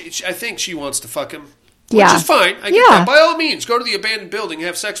 Clearly, I think she wants to fuck him. Which is fine. I get that. By all means, go to the abandoned building and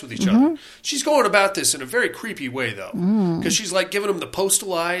have sex with each other. She's going about this in a very creepy way, though. Because she's like giving him the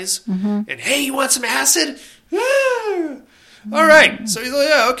postal eyes. And, "Hey, you want some acid?" All right. So he's like,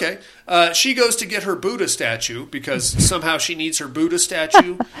 "Yeah, okay." She goes to get her Buddha statue because somehow she needs her Buddha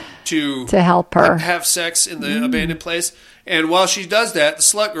statue to help her have sex in the abandoned place. And while she does that, the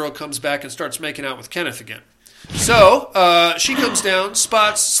slut girl comes back and starts making out with Kenneth again. So she comes down,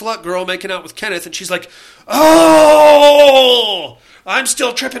 spots slut girl making out with Kenneth, and she's like, "Oh, I'm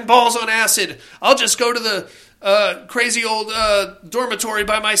still tripping balls on acid. I'll just go to the crazy old dormitory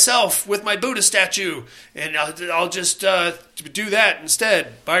by myself with my Buddha statue, and I'll just do that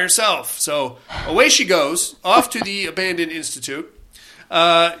instead by herself." So away she goes, off to the abandoned institute,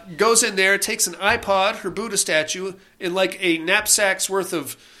 goes in there, takes an iPod, her Buddha statue, and like a knapsack's worth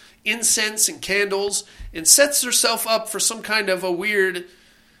of incense and candles, and sets herself up for some kind of a weird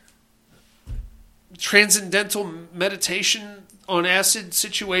transcendental meditation on acid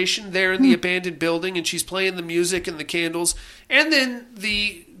situation there in the abandoned building, and she's playing the music and the candles, and then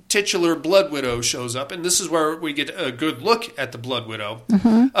the titular Blood Widow shows up, and this is where we get a good look at the Blood Widow.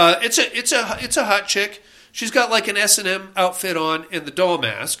 It's a hot chick. She's got like an S&M outfit on and the doll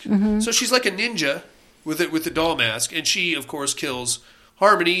mask, so she's like a ninja with the doll mask, and she of course kills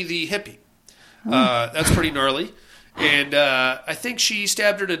Harmony, the hippie. That's pretty gnarly. And I think she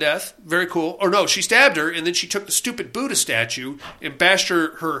stabbed her to death. Very cool. Or no, she stabbed her, and then she took the stupid Buddha statue and bashed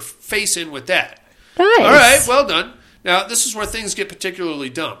her face in with that. Nice. All right, well done. Now, this is where things get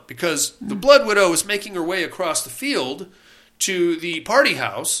particularly dumb, because the Blood Widow is making her way across the field to the party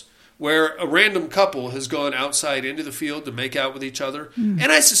house, where a random couple has gone outside into the field to make out with each other.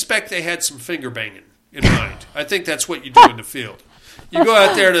 And I suspect they had some finger banging in mind. I think that's what you do in the field. You go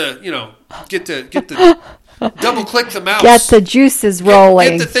out there to, get the double click the mouse, get the juices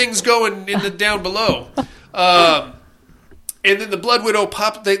rolling, get the things going in the down below, and then the Blood Widow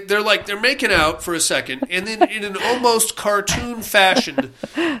pop. They're making out for a second, and then in an almost cartoon fashion,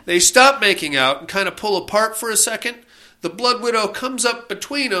 they stop making out and kind of pull apart for a second. The Blood Widow comes up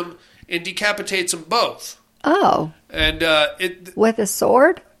between them and decapitates them both. Oh, and with a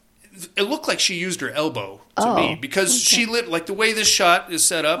sword. It looked like she used her elbow to me, because she like the way this shot is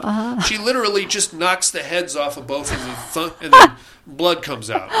set up, she literally just knocks the heads off of both of them, and then blood comes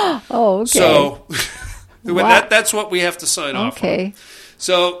out. Oh, okay. So that's what we have to sign off on.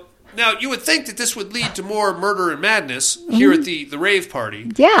 So now you would think that this would lead to more murder and madness here at the rave party.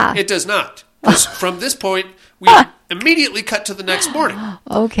 Yeah. It does not. Because from this point, we immediately cut to the next morning.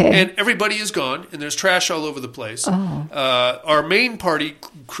 Okay. And everybody is gone, and there's trash all over the place. Our main party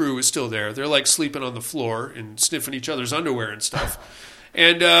crew is still there. They're like sleeping on the floor and sniffing each other's underwear and stuff.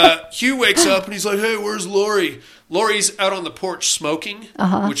 And Hugh wakes up, and he's like, "Hey, where's Lori?" Lori's out on the porch smoking,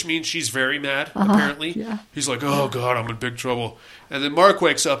 which means she's very mad, apparently. Yeah. He's like, "Oh, God, I'm in big trouble." And then Mark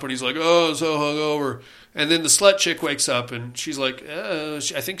wakes up, and he's like, "Oh, I'm so hungover." And then the slut chick wakes up, and she's like, I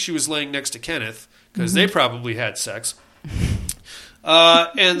think she was laying next to Kenneth, because they probably had sex.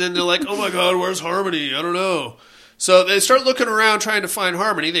 And then they're like, "Oh, my God, where's Harmony? I don't know." So they start looking around trying to find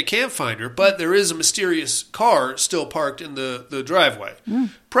Harmony. They can't find her, but there is a mysterious car still parked in the driveway.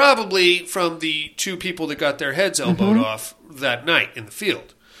 Probably from the two people that got their heads elbowed off that night in the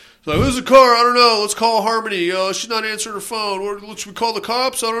field. So who's the car? I don't know. Let's call Harmony. She's not answering her phone. Or should we call the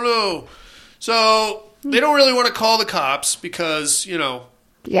cops? I don't know. So they don't really want to call the cops because, a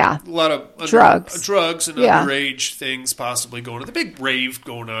lot of drugs and underage things possibly going on. The big rave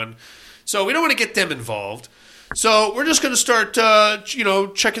going on. So we don't want to get them involved. So we're just going to start,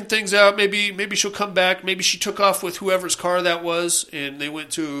 checking things out. Maybe she'll come back. Maybe she took off with whoever's car that was, and they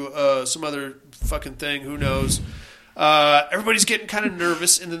went to some other fucking thing. Who knows? Everybody's getting kind of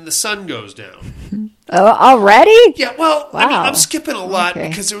nervous, and then the sun goes down. Already? Yeah, well, wow. I mean, I'm skipping a lot okay.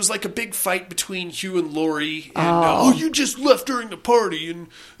 because there was like a big fight between Hugh and Lori. And, you just left during the party. And,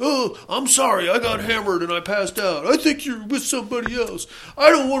 I'm sorry, I got hammered and I passed out. I think you're with somebody else. I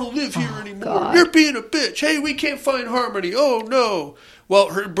don't want to live here anymore. God. You're being a bitch. Hey, we can't find harmony. Oh, no. Well,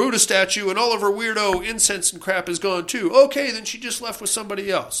 her Buddha statue and all of her weirdo incense and crap is gone too. Okay, then she just left with somebody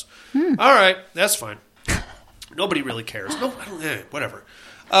else. All right, that's fine. Nobody really cares. No, whatever.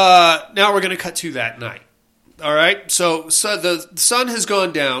 Now we're going to cut to that night. All right? So the sun has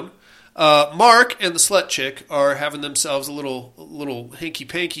gone down. Mark and the slut chick are having themselves a little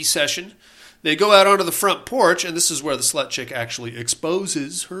hanky-panky session. They go out onto the front porch, and this is where the slut chick actually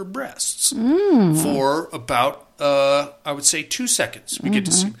exposes her breasts for about, I would say, 2 seconds. We get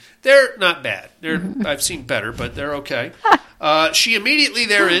to see. They're not bad. I've seen better, but they're okay. She immediately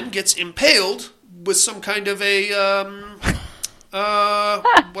therein gets impaled with some kind of a,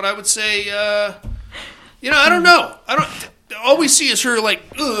 what I would say, I don't know. All we see is her like,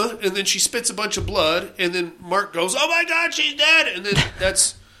 and then she spits a bunch of blood, and then Mark goes, "Oh my God, she's dead!" And then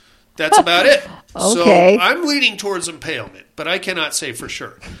that's about it. Okay. So I'm leaning towards impalement, but I cannot say for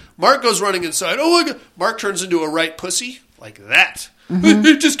sure. Mark goes running inside. Oh my God! Mark turns into a right pussy like that.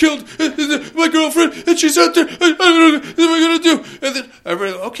 He just killed my girlfriend, and she's out there. I don't know what am I going to do? And then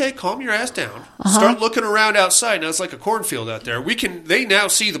everybody, okay, calm your ass down. Start looking around outside. Now it's like a cornfield out there. They now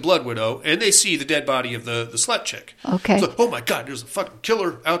see the blood widow, and they see the dead body of the slut chick. Okay. So, oh my God, there's a fucking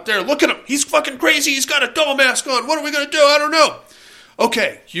killer out there. Look at him. He's fucking crazy. He's got a doll mask on. What are we going to do? I don't know.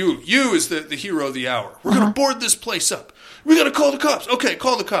 Okay, you is the hero of the hour. We're going to board this place up. We got to call the cops. Okay,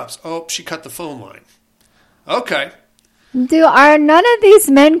 call the cops. Oh, she cut the phone line. Okay. Are none of these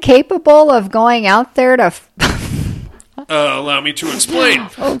men capable of going out there to... Allow me to explain.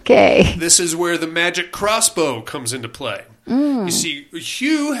 Okay. This is where the magic crossbow comes into play. You see,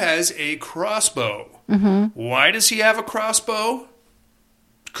 Hugh has a crossbow. Why does he have a crossbow?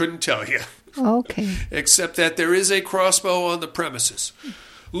 Couldn't tell you. Okay. Except that there is a crossbow on the premises.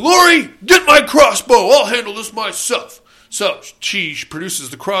 Lori, get my crossbow. I'll handle this myself. So she produces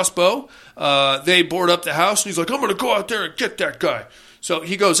the crossbow. They board up the house, and he's like, I'm going to go out there and get that guy. So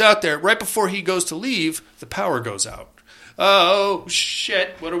he goes out there. Right before he goes to leave, the power goes out. Oh,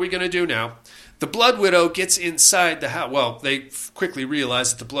 shit. What are we going to do now? The Blood Widow gets inside the house. Well, they quickly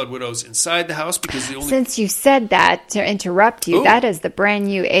realize that the Blood Widow's inside the house because the only... Since you said that, to interrupt you, that is the brand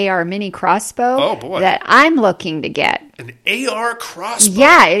new AR mini crossbow that I'm looking to get. An AR crossbow?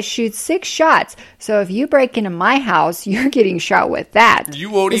 Yeah, it shoots 6 shots. So if you break into my house, you're getting shot with that. You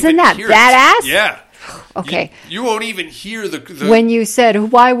won't Isn't even that hear badass? it. Yeah. Okay. You won't even hear the... When you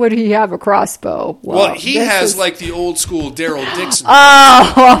said, why would he have a crossbow? Well, he has like the old school Daryl Dixon.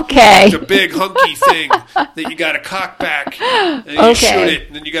 Oh, okay. The big hunky thing that you got to cock back and you shoot it,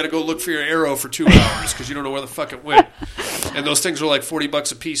 and then you got to go look for your arrow for 2 hours because you don't know where the fuck it went. And those things are like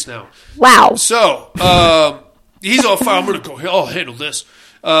 $40 a piece now. Wow. So, he's all fine. I'm going to go, I'll handle this.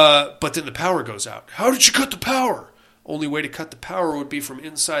 But then the power goes out. How did you cut the power? Only way to cut the power would be from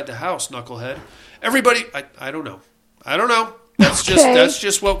inside the house, knucklehead. Everybody, I don't know. That's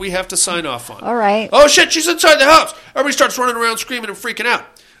just what we have to sign off on. All right. Oh shit, she's inside the house. Everybody starts running around screaming and freaking out.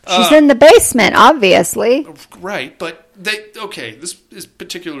 She's in the basement, obviously. Right, but this is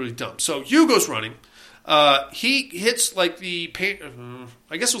particularly dumb. So Hugh goes running. He hits like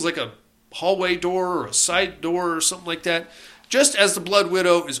I guess it was like a hallway door or a side door or something like that. Just as the Blood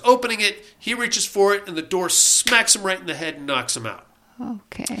Widow is opening it, he reaches for it, and the door smacks him right in the head and knocks him out.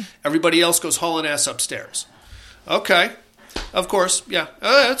 Okay. Everybody else goes hauling ass upstairs. Okay. Of course. Yeah.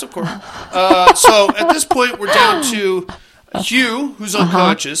 That's of course. So at this point, we're down to Hugh, who's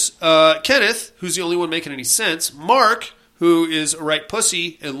unconscious, Kenneth, who's the only one making any sense, Mark, who is a right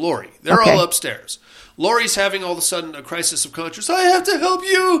pussy, and Lori. They're all upstairs. Lori's having all of a sudden a crisis of conscience. I have to help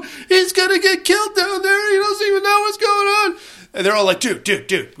you. He's going to get killed down there. He doesn't even know what's going on. And they're all like,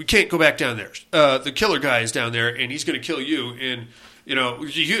 dude, we can't go back down there. The killer guy is down there, and he's going to kill you. And,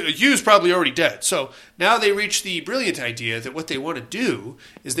 Hugh's probably already dead. So now they reach the brilliant idea that what they want to do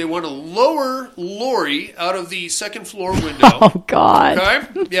is they want to lower Lori out of the second floor window. Oh, God.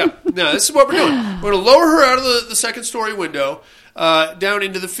 Okay? Yeah. No, this is what we're doing. We're going to lower her out of the second story window down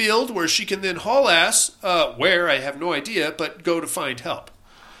into the field where she can then haul ass, where, I have no idea, but go to find help.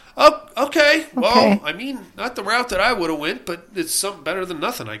 Oh, okay. Well, I mean, not the route that I would have went, but it's something better than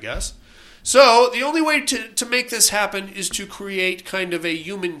nothing, I guess. So the only way to make this happen is to create kind of a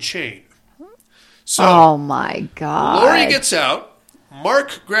human chain. So, oh my God. Lori gets out.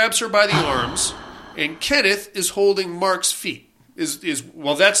 Mark grabs her by the arms, and Kenneth is holding Mark's feet.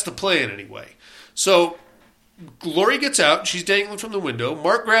 Well, that's the plan anyway. So Lori gets out. She's dangling from the window.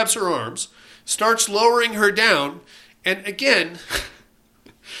 Mark grabs her arms, starts lowering her down, and again,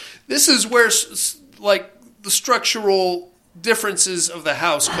 this is where like the structural differences of the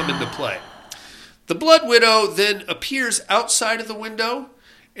house come into play. The Blood Widow then appears outside of the window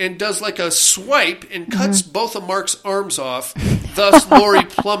and does like a swipe and cuts both of Mark's arms off. Thus, Lori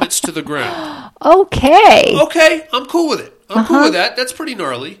plummets to the ground. Okay, I'm cool with it. I'm cool with that. That's pretty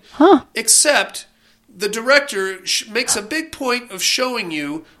gnarly. Except the director makes a big point of showing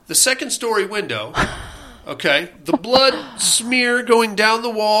you the second-story window. Okay, the blood smear going down the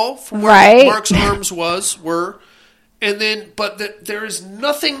wall from where Mark's arms were, and then there is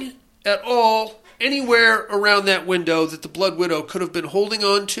nothing at all anywhere around that window that the Blood Widow could have been holding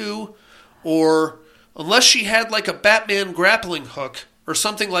on to, or unless she had like a Batman grappling hook or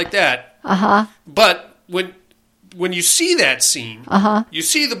something like that. But when you see that scene, you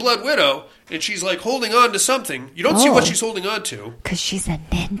see the Blood Widow, and she's like holding on to something. You don't see what she's holding on to. Because she's a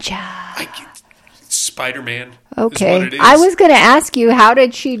ninja. Spider-Man. Okay. Is what it is. I was going to ask you, how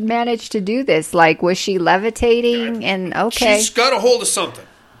did she manage to do this? Like, was she levitating? And she's got a hold of something.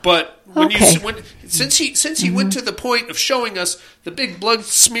 But since he went to the point of showing us the big blood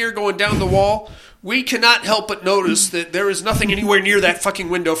smear going down the wall, we cannot help but notice that there is nothing anywhere near that fucking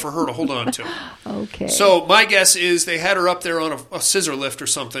window for her to hold on to. Okay. So my guess is they had her up there on a scissor lift or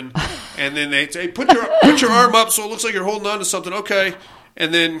something, and then they say, put your arm up so it looks like you're holding on to something. Okay,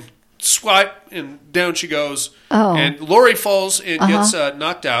 and then swipe, and down she goes. Oh. And Lori falls and gets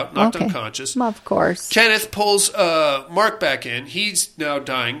knocked unconscious. Of course. Kenneth pulls Mark back in. He's now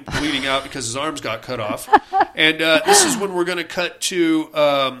dying, bleeding out because his arms got cut off. And this is when we're going to cut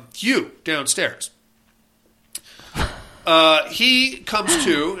to Hugh downstairs. He comes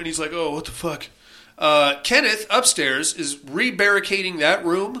to, and he's like, oh, what the fuck? Kenneth upstairs is re-barricading that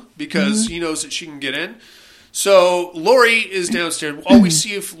room because he knows that she can get in. So Lori is downstairs. All we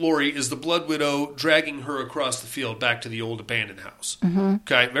see of Lori is the Blood Widow dragging her across the field back to the old abandoned house.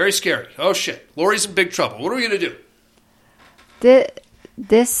 Okay, very scary. Oh shit, Lori's in big trouble. What are we going to do?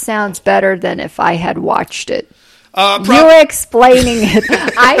 This sounds better than if I had watched it. You explaining it.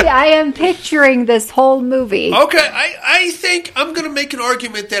 I am picturing this whole movie. Okay, I think I'm going to make an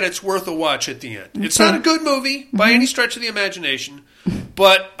argument that it's worth a watch at the end. It's not a good movie by any stretch of the imagination,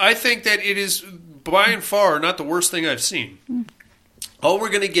 but I think that it is by and far not the worst thing I've seen. All we're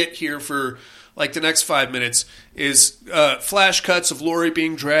going to get here for like the next 5 minutes is flash cuts of Lori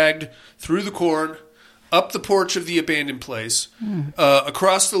being dragged through the corn, up the porch of the abandoned place,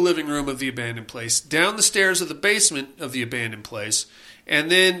 across the living room of the abandoned place, down the stairs of the basement of the abandoned place,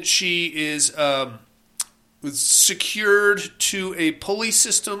 and then she is secured to a pulley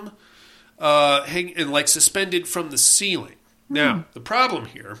system and like suspended from the ceiling. Now, the problem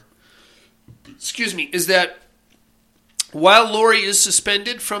here, is that while Lori is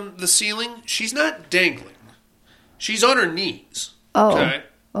suspended from the ceiling, she's not dangling. She's on her knees. Oh,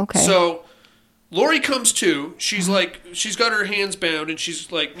 okay. So Lori comes to. She's like, she's got her hands bound, and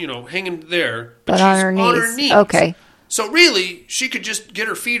she's like, hanging there. But she's on her knees. Okay. So really, she could just get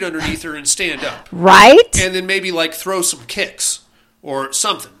her feet underneath her and stand up. Right. And then maybe like throw some kicks or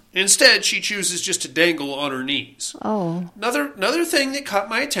something. Instead, she chooses just to dangle on her knees. Oh. Another thing that caught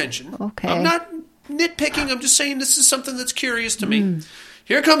my attention. Okay. I'm not nitpicking. I'm just saying this is something that's curious to me.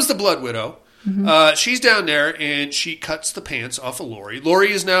 Here comes the Blood Widow. She's down there, and she cuts the pants off of Lori.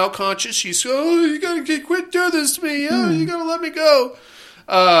 Lori is now conscious. She's, you got to quit doing this to me. You got to let me go.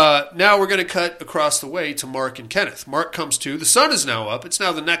 Now we're going to cut across the way to Mark and Kenneth. Mark comes to. The sun is now up. It's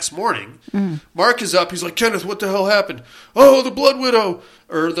now the next morning. Mark is up. He's like, Kenneth, what the hell happened? Oh, the Blood Widow,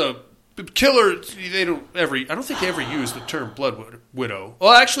 or the killer. I don't think they ever use the term Blood Widow.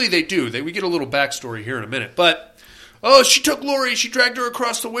 Well, actually, they do. We get a little backstory here in a minute. But, she took Lori. She dragged her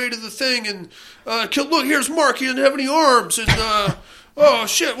across the way to the thing and killed. Look, here's Mark. He didn't have any arms. And, oh,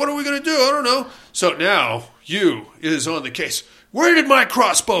 shit, what are we going to do? I don't know. So now, Hugh is on the case. Where did my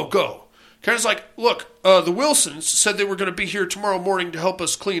crossbow go? Kenneth's like, look, the Wilsons said they were going to be here tomorrow morning to help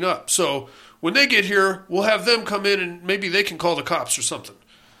us clean up. So when they get here, we'll have them come in and maybe they can call the cops or something.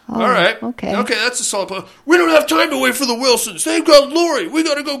 All right. Okay. Okay, that's a solid plan. We don't have time to wait for the Wilsons. They've got Lori. We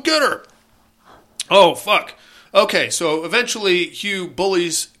got to go get her. Oh, fuck. Okay, so eventually Hugh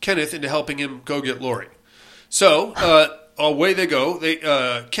bullies Kenneth into helping him go get Lori. So away they go.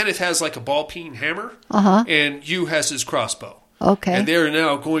 Kenneth has like a ball-peen hammer, and Hugh has his crossbow. Okay. And they're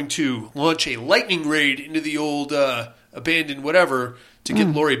now going to launch a lightning raid into the old abandoned whatever to get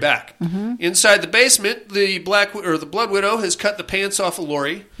Lori back. Inside the basement, the Blood Widow has cut the pants off of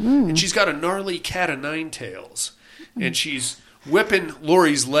Lori, and she's got a gnarly cat of nine tails, and she's whipping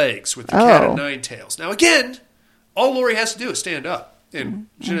Lori's legs with the cat of nine tails. Now, again, all Lori has to do is stand up, and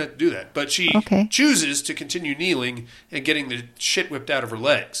she doesn't have to do that. But she chooses to continue kneeling and getting the shit whipped out of her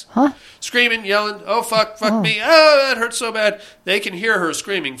legs. Screaming, yelling, oh, fuck me, oh, that hurts so bad. They can hear her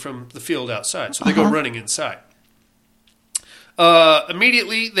screaming from the field outside, so they go running inside.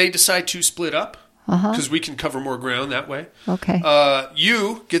 Immediately, they decide to split up because we can cover more ground that way.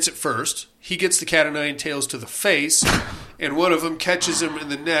 You gets it first. He gets the cat of nine tails to the face, and one of them catches him in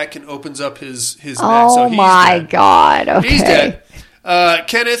the neck and opens up his neck. So he's dead. God! Okay. He's dead.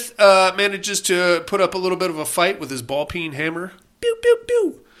 Kenneth manages to put up a little bit of a fight with his ball-peen hammer. Pew, pew,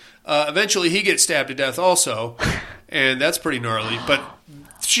 pew. Eventually, he gets stabbed to death also, and that's pretty gnarly. But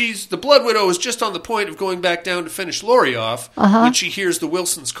the Blood Widow is just on the point of going back down to finish Lori off when she hears the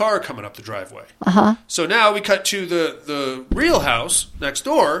Wilsons' car coming up the driveway. So now we cut to the real house next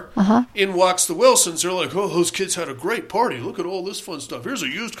door. In walks the Wilsons. They're like, oh, those kids had a great party. Look at all this fun stuff. Here's a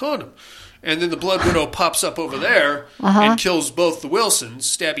used condom. And then the Blood Widow pops up over there and kills both the Wilsons.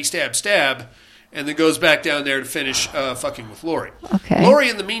 Stabby, stab, stab. And then goes back down there to finish fucking with Lori. Lori,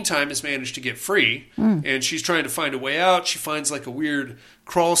 in the meantime, has managed to get free, and she's trying to find a way out. She finds like a weird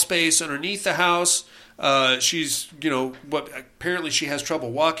crawl space underneath the house. She's, apparently she has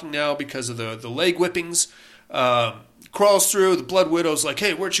trouble walking now because of the leg whippings. Crawls through. The Blood Widow's like,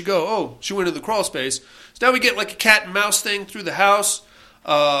 hey, where'd she go? Oh, she went into the crawl space. So now we get like a cat and mouse thing through the house.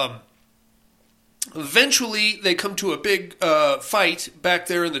 Eventually, they come to a big fight back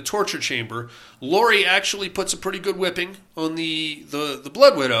there in the torture chamber. Lori actually puts a pretty good whipping on the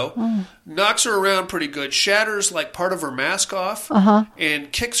Blood Widow, knocks her around pretty good, shatters like part of her mask off,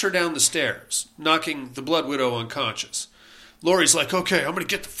 and kicks her down the stairs, knocking the Blood Widow unconscious. Lori's like, okay, I'm going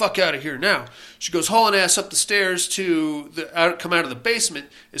to get the fuck out of here now. She goes hauling ass up the stairs to come out of the basement.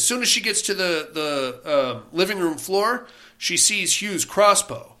 As soon as she gets to the living room floor, she sees Hugh's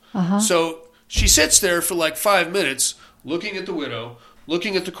crossbow. So she sits there for like 5 minutes, looking at the widow,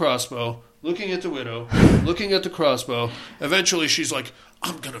 looking at the crossbow, looking at the widow, looking at the crossbow. Eventually, she's like,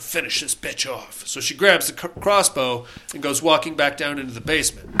 I'm going to finish this bitch off. So she grabs the crossbow and goes walking back down into the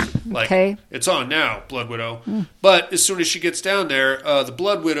basement. Like, it's on now, Blood Widow. But as soon as she gets down there, the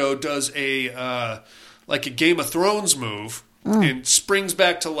Blood Widow does a Game of Thrones move and springs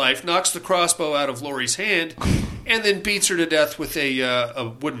back to life, knocks the crossbow out of Lori's hand, and then beats her to death with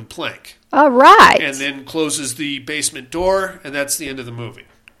a wooden plank. All right. And then closes the basement door, and that's the end of the movie.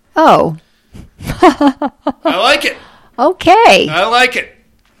 Oh. I like it. Okay. I like it.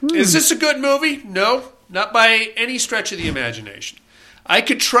 Is this a good movie? No, not by any stretch of the imagination. I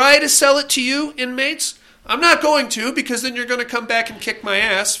could try to sell it to you, inmates. I'm not going to, because then you're going to come back and kick my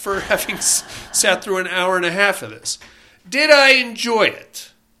ass for having sat through an hour and a half of this. Did I enjoy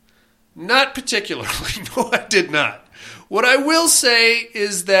it? Not particularly. No, I did not. What I will say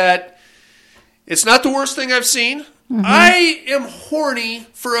is that it's not the worst thing I've seen. I am horny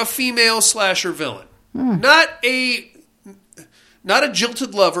for a female slasher villain. Not a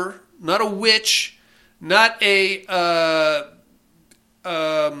jilted lover, not a witch, not a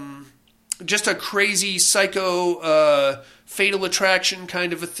just a crazy psycho fatal attraction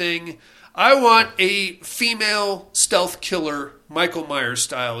kind of a thing. I want a female stealth killer, Michael Myers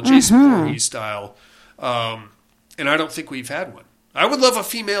style, Jason Voorhees style, and I don't think we've had one. I would love a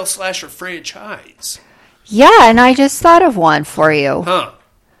female slasher franchise. Yeah, and I just thought of one for you.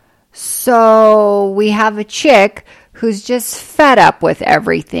 So we have a chick who's just fed up with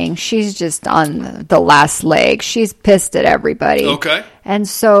everything. She's just on the last leg. She's pissed at everybody. Okay. And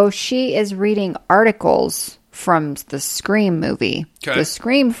so she is reading articles from the Scream movie, the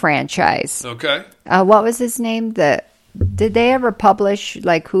Scream franchise. Okay. What was his name? Did they ever publish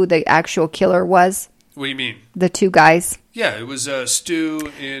like who the actual killer was? What do you mean? The two guys? Yeah, it was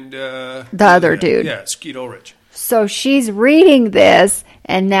Stu and the other dude. Yeah, Skeet Ulrich. So she's reading this,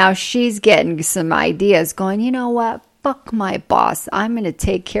 and now she's getting some ideas going, you know what? Fuck my boss. I'm going to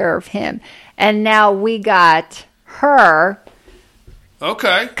take care of him. And now we got her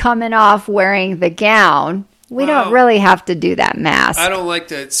coming off wearing the gown. We don't really have to do that mask. I don't like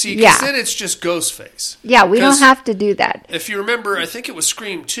that. See, because then it's just Ghostface. Yeah, we don't have to do that. If you remember, I think it was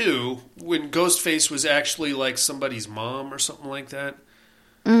Scream 2 when Ghostface was actually like somebody's mom or something like that.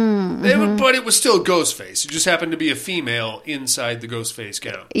 But it was still Ghostface. It just happened to be a female inside the Ghostface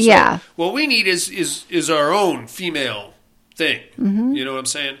gown. So what we need is our own female thing. You know what I'm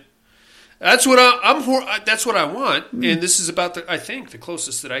saying? That's what that's what I want, and this is about I think the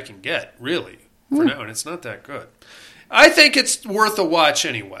closest that I can get, really. For now, and it's not that good. I think it's worth a watch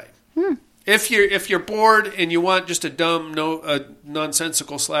anyway. If you're bored and you want just a dumb,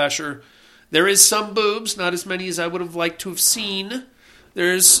 nonsensical slasher, there is some boobs, not as many as I would have liked to have seen.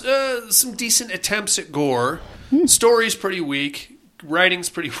 There's some decent attempts at gore. Story's pretty weak. Writing's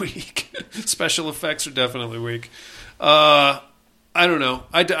pretty weak. Special effects are definitely weak. I don't know.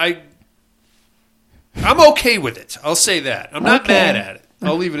 I'm okay with it. I'll say that. I'm not mad at it.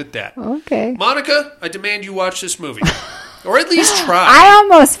 I'll leave it at that. Okay. Monica, I demand you watch this movie. Or at least try. I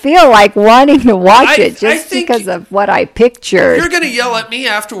almost feel like wanting to watch it just because of what I pictured. You're going to yell at me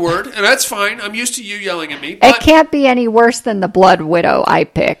afterward, and that's fine. I'm used to you yelling at me. It can't be any worse than the Blood Widow I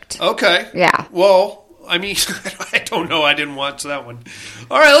picked. Okay. Yeah. Well, I mean, I don't know. I didn't watch that one.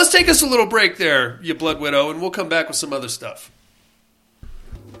 All right, let's take us a little break there, you Blood Widow, and we'll come back with some other stuff.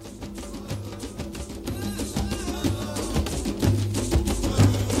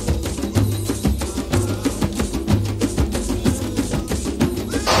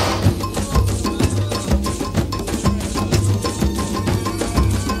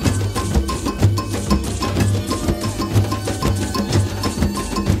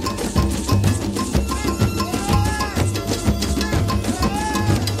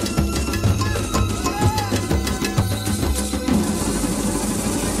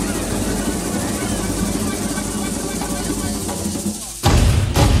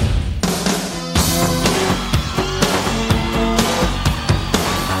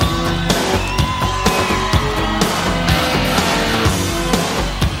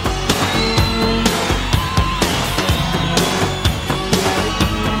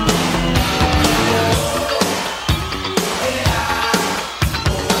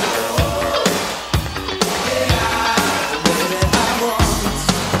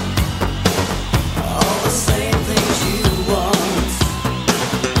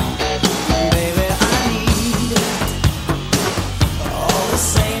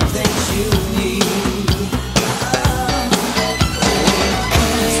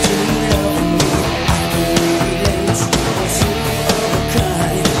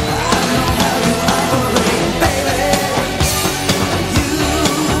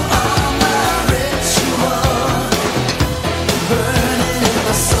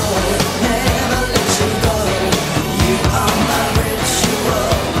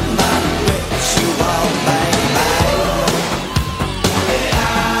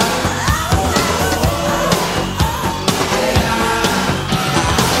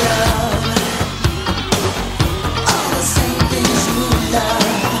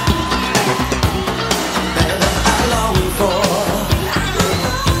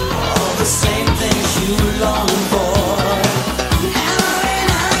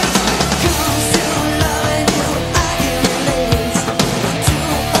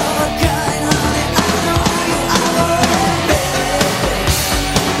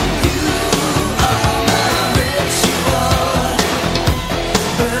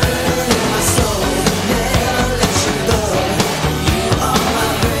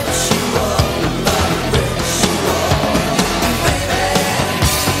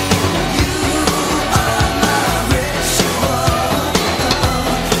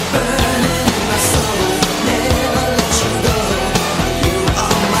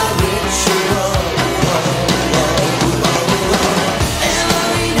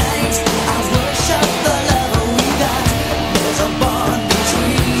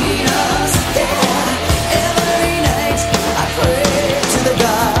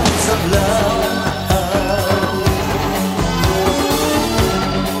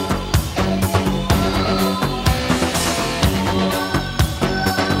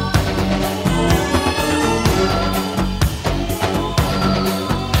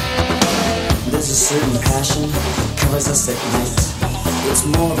 us at night. It's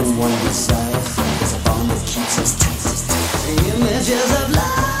more than one desire. It's a bond that keeps us tight. Images of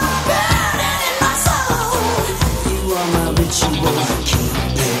love burning in my soul. You are my ritual. I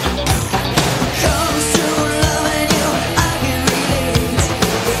can't let go. Comes to loving you, I can relate.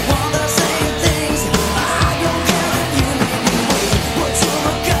 We want the same things. I don't care if you make me wait. What's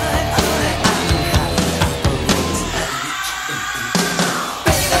your guide? Honey, I know how to operate.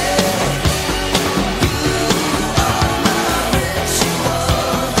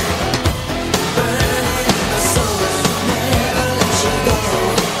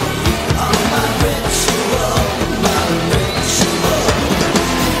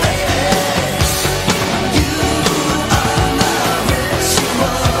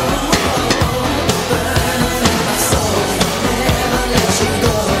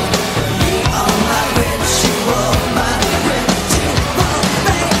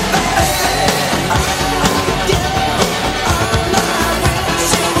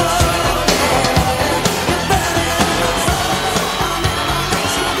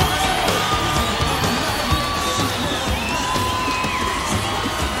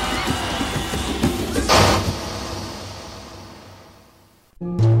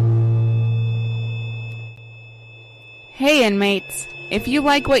 Hey, inmates. If you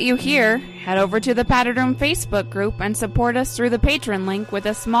like what you hear, head over to the Padded Room Facebook group and support us through the Patreon link with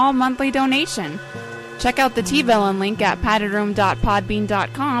a small monthly donation. Check out the T-Villain link at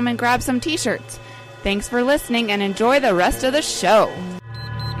paddedroom.podbean.com and grab some t-shirts. Thanks for listening and enjoy the rest of the show.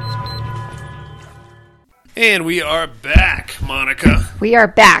 And we are back, Monica. We are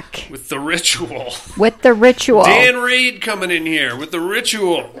back. With the ritual. With the ritual. Dan Reed coming in here with the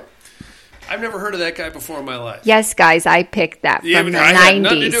ritual. I've never heard of that guy before in my life. Yes, guys, I picked that from the 90s. I had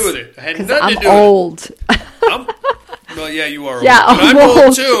nothing to do with it. I had nothing to do old. with it. Well, yeah, you are old. Yeah, but I'm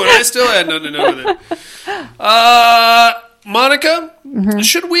old too, and I still had nothing to do with it. Monica,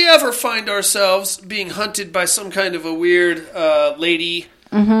 should we ever find ourselves being hunted by some kind of a weird lady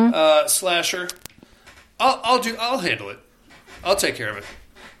slasher? I'll handle it. I'll take care of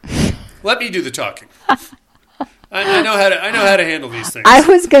it. Let me do the talking. I know how to handle these things. I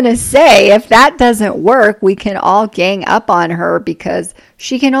was going to say, if that doesn't work, we can all gang up on her because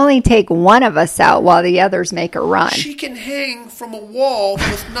she can only take one of us out while the others make a run. She can hang from a wall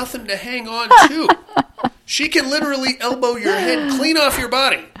with nothing to hang on to. She can literally elbow your head clean off your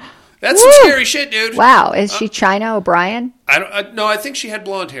body. That's some scary shit, dude. Wow. Is she China O'Brien? No, I think she had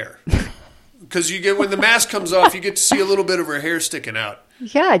blonde hair. Because when the mask comes off, you get to see a little bit of her hair sticking out.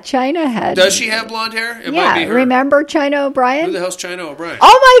 Yeah, China had. Does she have blonde hair? It might be her. Remember China O'Brien? Who the hell's China O'Brien?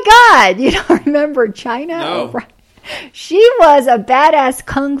 Oh my God! You don't remember China O'Brien? She was a badass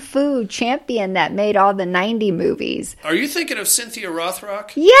kung fu champion that made all the 90 movies. Are you thinking of Cynthia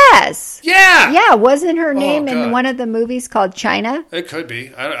Rothrock? Yes. Yeah. Yeah, wasn't her name in one of the movies called China? It could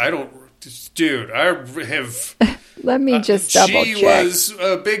be. I don't... Dude, I have... Let me just double check. She was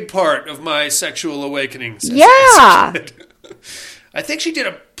a big part of my sexual awakening. Yeah. I think she did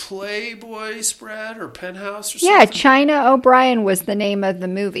a Playboy spread or Penthouse or something. Yeah, China O'Brien was the name of the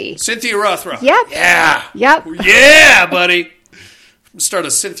movie. Cynthia Rothrock. Yep. Yeah. Yep. Yeah, buddy. Start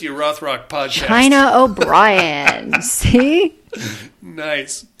a Cynthia Rothrock podcast. China O'Brien. See?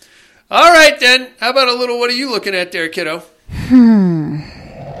 Nice. All right, then. How about a little, what are you looking at there, kiddo?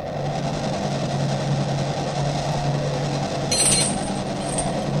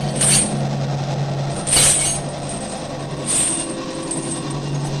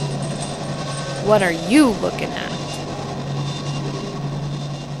 What are you looking at?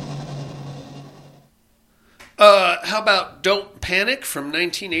 How about Don't Panic from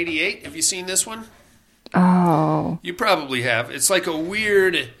 1988? Have you seen this one? Oh. You probably have. It's like a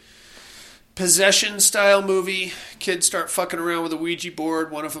weird possession-style movie. Kids start fucking around with a Ouija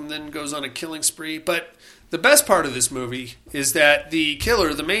board. One of them then goes on a killing spree. But the best part of this movie is that the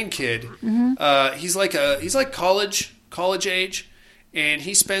killer, the main kid, he's like college age. And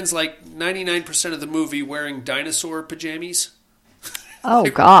he spends like 99% of the movie wearing dinosaur pajamas. Oh,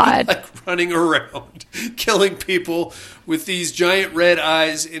 God. Like running around, killing people with these giant red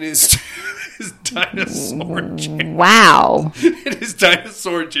eyes in his dinosaur jammies. Wow. In his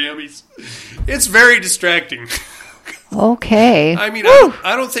dinosaur jammies. It's very distracting. Okay. I mean,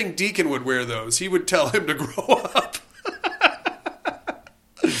 I don't think Deacon would wear those. He would tell him to grow up.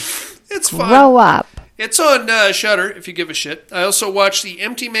 It's fun. Grow up. It's on Shudder, if you give a shit. I also watched The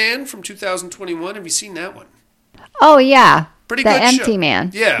Empty Man from 2021. Have you seen that one? Oh, yeah. Pretty good show. The Empty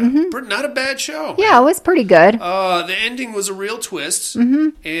Man. Yeah. Not a bad show. Yeah, it was pretty good. The ending was a real twist.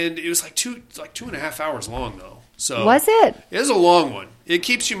 And it was like 2.5 hours long, though. So was it? It was a long one. It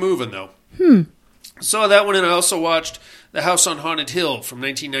keeps you moving, though. Saw that one, and I also watched The House on Haunted Hill from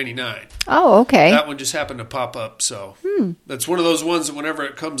 1999. Oh, okay. That one just happened to pop up, so that's one of those ones that whenever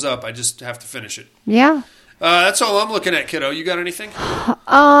it comes up, I just have to finish it. Yeah. That's all I'm looking at, kiddo. You got anything?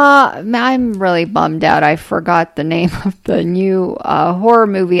 I'm really bummed out. I forgot the name of the new horror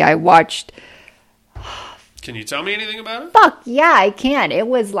movie I watched. Can you tell me anything about it? Fuck, yeah, I can. It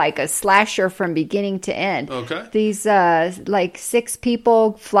was like a slasher from beginning to end. Okay. These, like, 6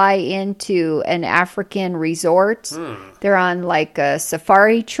 people fly into an African resort. They're on, like, a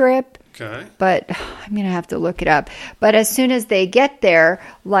safari trip. Okay. But I'm going to have to look it up. But as soon as they get there,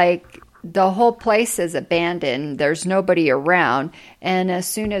 like, the whole place is abandoned. There's nobody around. And as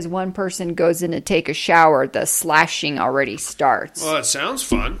soon as one person goes in to take a shower, the slashing already starts. Well, that sounds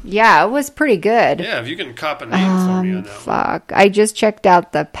fun. Yeah, it was pretty good. Yeah, if you can cop a name for me on that fuck. I just checked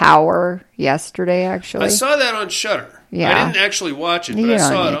out The Power yesterday, actually. I saw that on Shudder. Yeah. I didn't actually watch it, but you I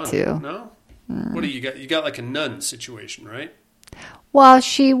saw it don't on need to. No? What do you got? You got like a nun situation, right? Well,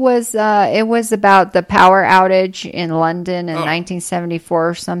 she was, it was about the power outage in London in 1974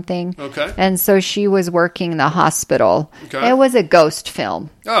 or something. Okay. And so she was working the hospital. Okay. It was a ghost film.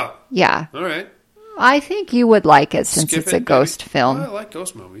 Oh. Yeah. All right. I think you would like it since it's a ghost film. Well, I like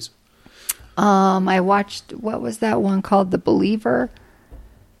ghost movies. I watched, what was that one called? The Believer?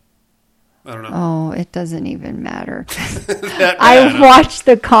 I don't know. Oh, it doesn't even matter. I watched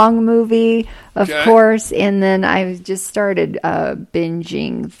the Kong movie, of course, and then I just started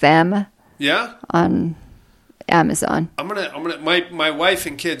binging them. Yeah? On Amazon. My wife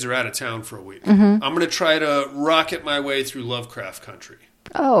and kids are out of town for a week. Mm-hmm. I'm gonna try to rocket my way through Lovecraft Country.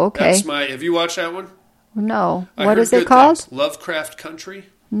 Oh, okay. Have you watched that one? No. What is it called? Things. Lovecraft Country?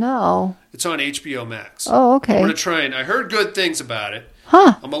 No. It's on HBO Max. Oh, okay. I'm gonna try I heard good things about it.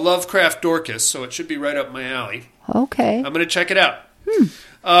 Huh. I'm a Lovecraft Dorcas, so it should be right up my alley. Okay. I'm gonna check it out.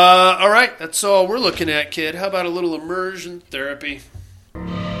 All right, that's all we're looking at, kid. How about a little immersion therapy?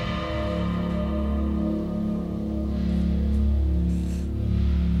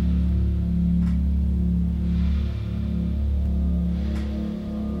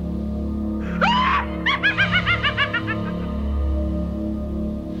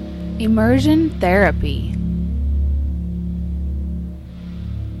 Immersion therapy.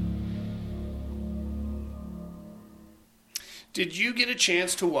 Did you get a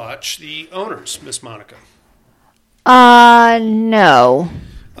chance to watch The Owners, Miss Monica? No.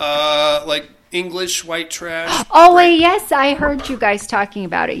 Like English white trash? Oh, wait, yes, I heard you guys talking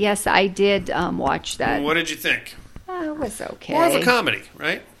about it. Yes, I did watch that. What did you think? It was okay. More of a comedy,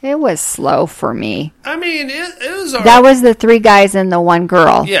 right? It was slow for me. I mean, it was all right. That was the 3 guys and the 1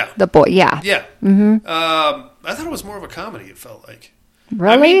 girl. Yeah. The boy, yeah. Yeah. Mm-hmm. I thought it was more of a comedy, it felt like.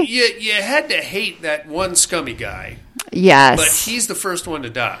 Really? I mean, you had to hate that one scummy guy. Yes. But he's the first one to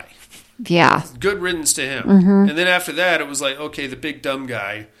die. Yeah. Good riddance to him. Mm-hmm. And then after that, it was like, okay, the big dumb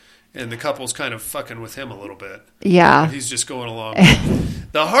guy, and the couple's kind of fucking with him a little bit. Yeah. But he's just going along.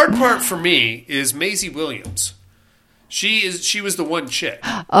 The hard part for me is Maisie Williams. She was the one chick.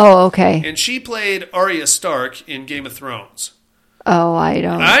 Oh, okay. And she played Arya Stark in Game of Thrones. Oh, I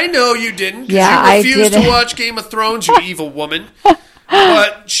don't. I know you didn't. Yeah, you refused to watch Game of Thrones, you evil woman.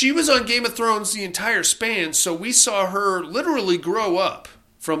 But she was on Game of Thrones the entire span, so we saw her literally grow up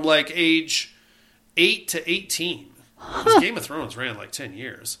from like age 8 to 18. Game of Thrones ran like 10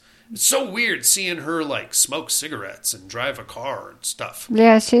 years. It's so weird seeing her like smoke cigarettes and drive a car and stuff.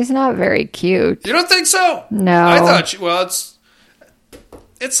 Yeah, she's not very cute. You don't think so? No. I thought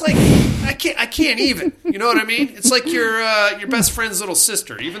it's like I can't even. You know what I mean? It's like your best friend's little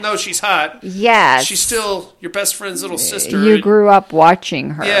sister. Even though she's hot, yes, she's still your best friend's little sister. You grew up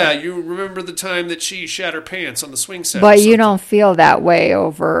watching her. Yeah, you remember the time that she shat her pants on the swing set. But you don't feel that way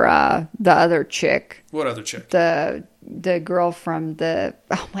over the other chick. What other chick? The girl from the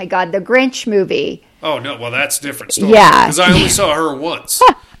Grinch movie. Oh no, well that's a different story. Yeah, because I only saw her once.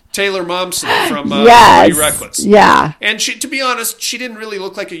 Taylor Momsen from yes. Pretty Reckless. Yeah. And she, to be honest, she didn't really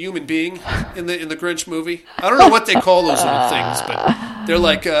look like a human being in the Grinch movie. I don't know what they call those little things, but they're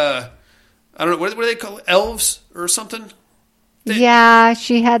like, I don't know, what do they call it? Elves or something? Yeah,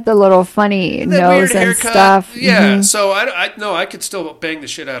 she had the little funny nose and haircut. stuff. Yeah, mm-hmm. So I could still bang the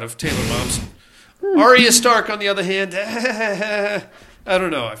shit out of Taylor Momsen. Arya Stark, on the other hand, I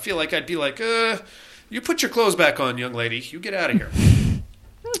don't know. I feel like I'd be like, you put your clothes back on, young lady. You get out of here.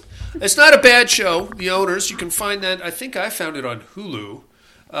 It's not a bad show, The Owners. You can find that. I think I found it on Hulu.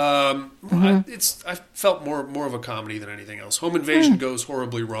 I felt more of a comedy than anything else. Home invasion goes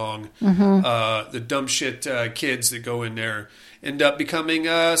horribly wrong. The dumb shit kids that go in there end up becoming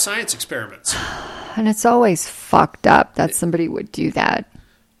science experiments. And it's always fucked up that somebody would do that.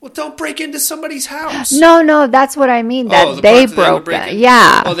 Well, don't break into somebody's house. No, that's what I mean. That they broke it.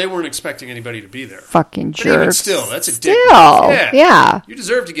 Yeah. Oh, they weren't expecting anybody to be there. Fucking jerks. But even still, that's a dick. Yeah. You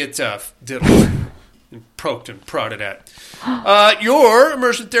deserve to get diddled and poked and prodded at. Your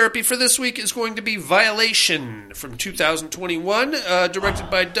immersion therapy for this week is going to be Violation from 2021, directed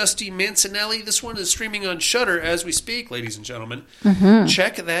by Dusty Mancinelli. This one is streaming on Shudder as we speak, ladies and gentlemen. Mm-hmm.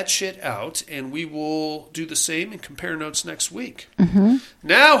 Check that shit out, and we will do the same and compare notes next week. Mm-hmm.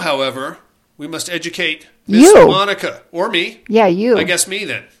 Now, however, we must educate Miss Monica. Or me. Yeah, you. I guess me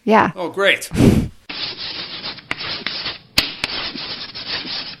then. Yeah. Oh, great.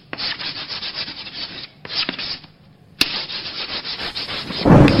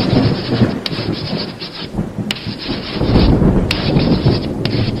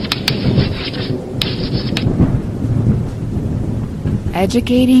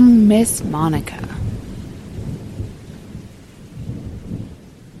 Educating Miss Monica.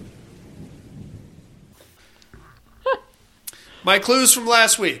 My clues from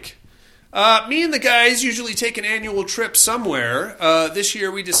last week. Me and the guys usually take an annual trip somewhere. This year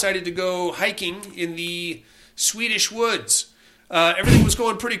we decided to go hiking in the Swedish woods. Everything was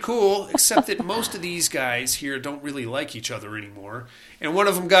going pretty cool, except that most of these guys here don't really like each other anymore. And one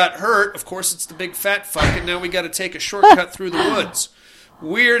of them got hurt. Of course, it's the big fat fuck, and now we got to take a shortcut through the woods.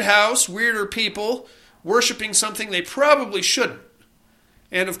 Weird house, weirder people, worshiping something they probably shouldn't.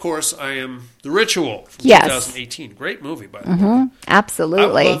 And, of course, I Am the Ritual from 2018. Great movie, by the way.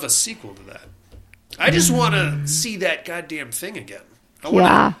 Absolutely. I would love a sequel to that. I just want to see that goddamn thing again. I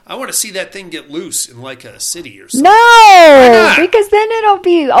want to see that thing get loose in like a city or something. No, because then it'll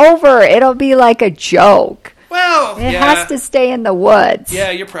be over. It'll be like a joke. Well, it has to stay in the woods.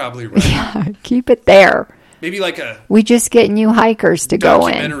 Yeah, you're probably right. Yeah, keep it there. Maybe like a... We just get new hikers to go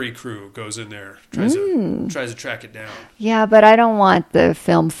in. Documentary crew goes in there, tries to track it down. Yeah, but I don't want the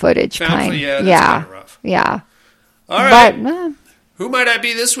film footage kind. Yeah, that's kind of rough. Yeah. All right. But, who might I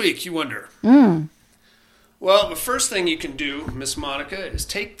be this week, you wonder? Well, the first thing you can do, Miss Monica, is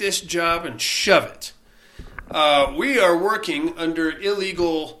take this job and shove it. We are working under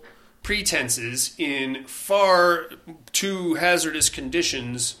illegal pretenses in far too hazardous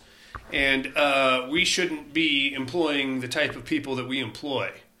conditions, and we shouldn't be employing the type of people that we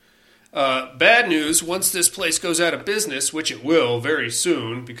employ. Bad news, once this place goes out of business, which it will very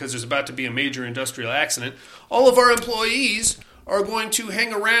soon because there's about to be a major industrial accident, all of our employees are going to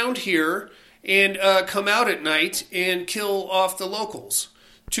hang around here and come out at night and kill off the locals.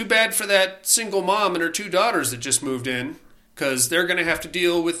 Too bad for that single mom and her 2 daughters that just moved in, because they're going to have to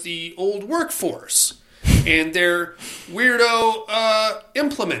deal with the old workforce and their weirdo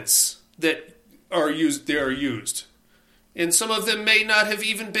implements that are used. And some of them may not have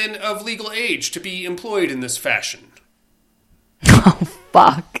even been of legal age to be employed in this fashion. Oh,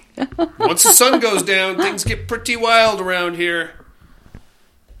 fuck. Once the sun goes down, things get pretty wild around here.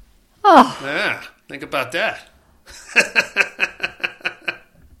 Oh. Yeah, think about that.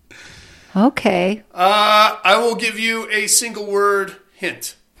 Okay. I will give you a single word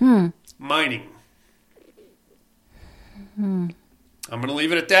hint. Mining. I'm going to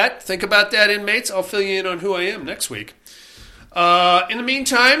leave it at that. Think about that, inmates. I'll fill you in on who I am next week. In the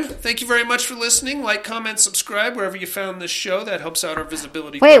meantime, thank you very much for listening. Like, comment, subscribe wherever you found this show. That helps out our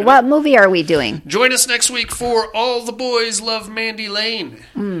visibility. Wait, what movie are we doing? Join us next week for All the Boys Love Mandy Lane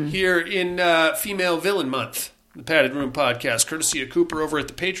here in Female Villain Month, the Padded Room Podcast, courtesy of Cooper over at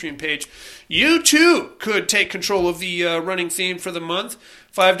the Patreon page. You, too, could take control of the running theme for the month.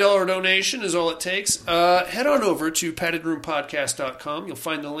 $5 donation is all it takes. Head on over to paddedroompodcast.com. You'll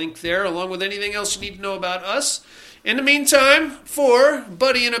find the link there, along with anything else you need to know about us. In the meantime, for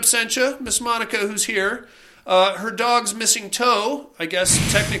Buddy in absentia, Miss Monica, who's here, her dog's missing toe, I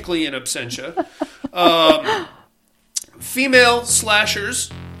guess technically in absentia, female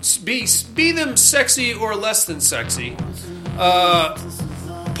slashers, be them sexy or less than sexy,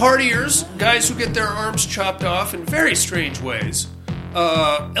 partiers, guys who get their arms chopped off in very strange ways,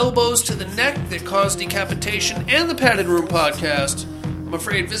 elbows to the neck that cause decapitation, and the Padded Room Podcast. I'm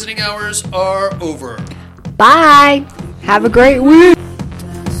afraid visiting hours are over. Bye. Have a great week.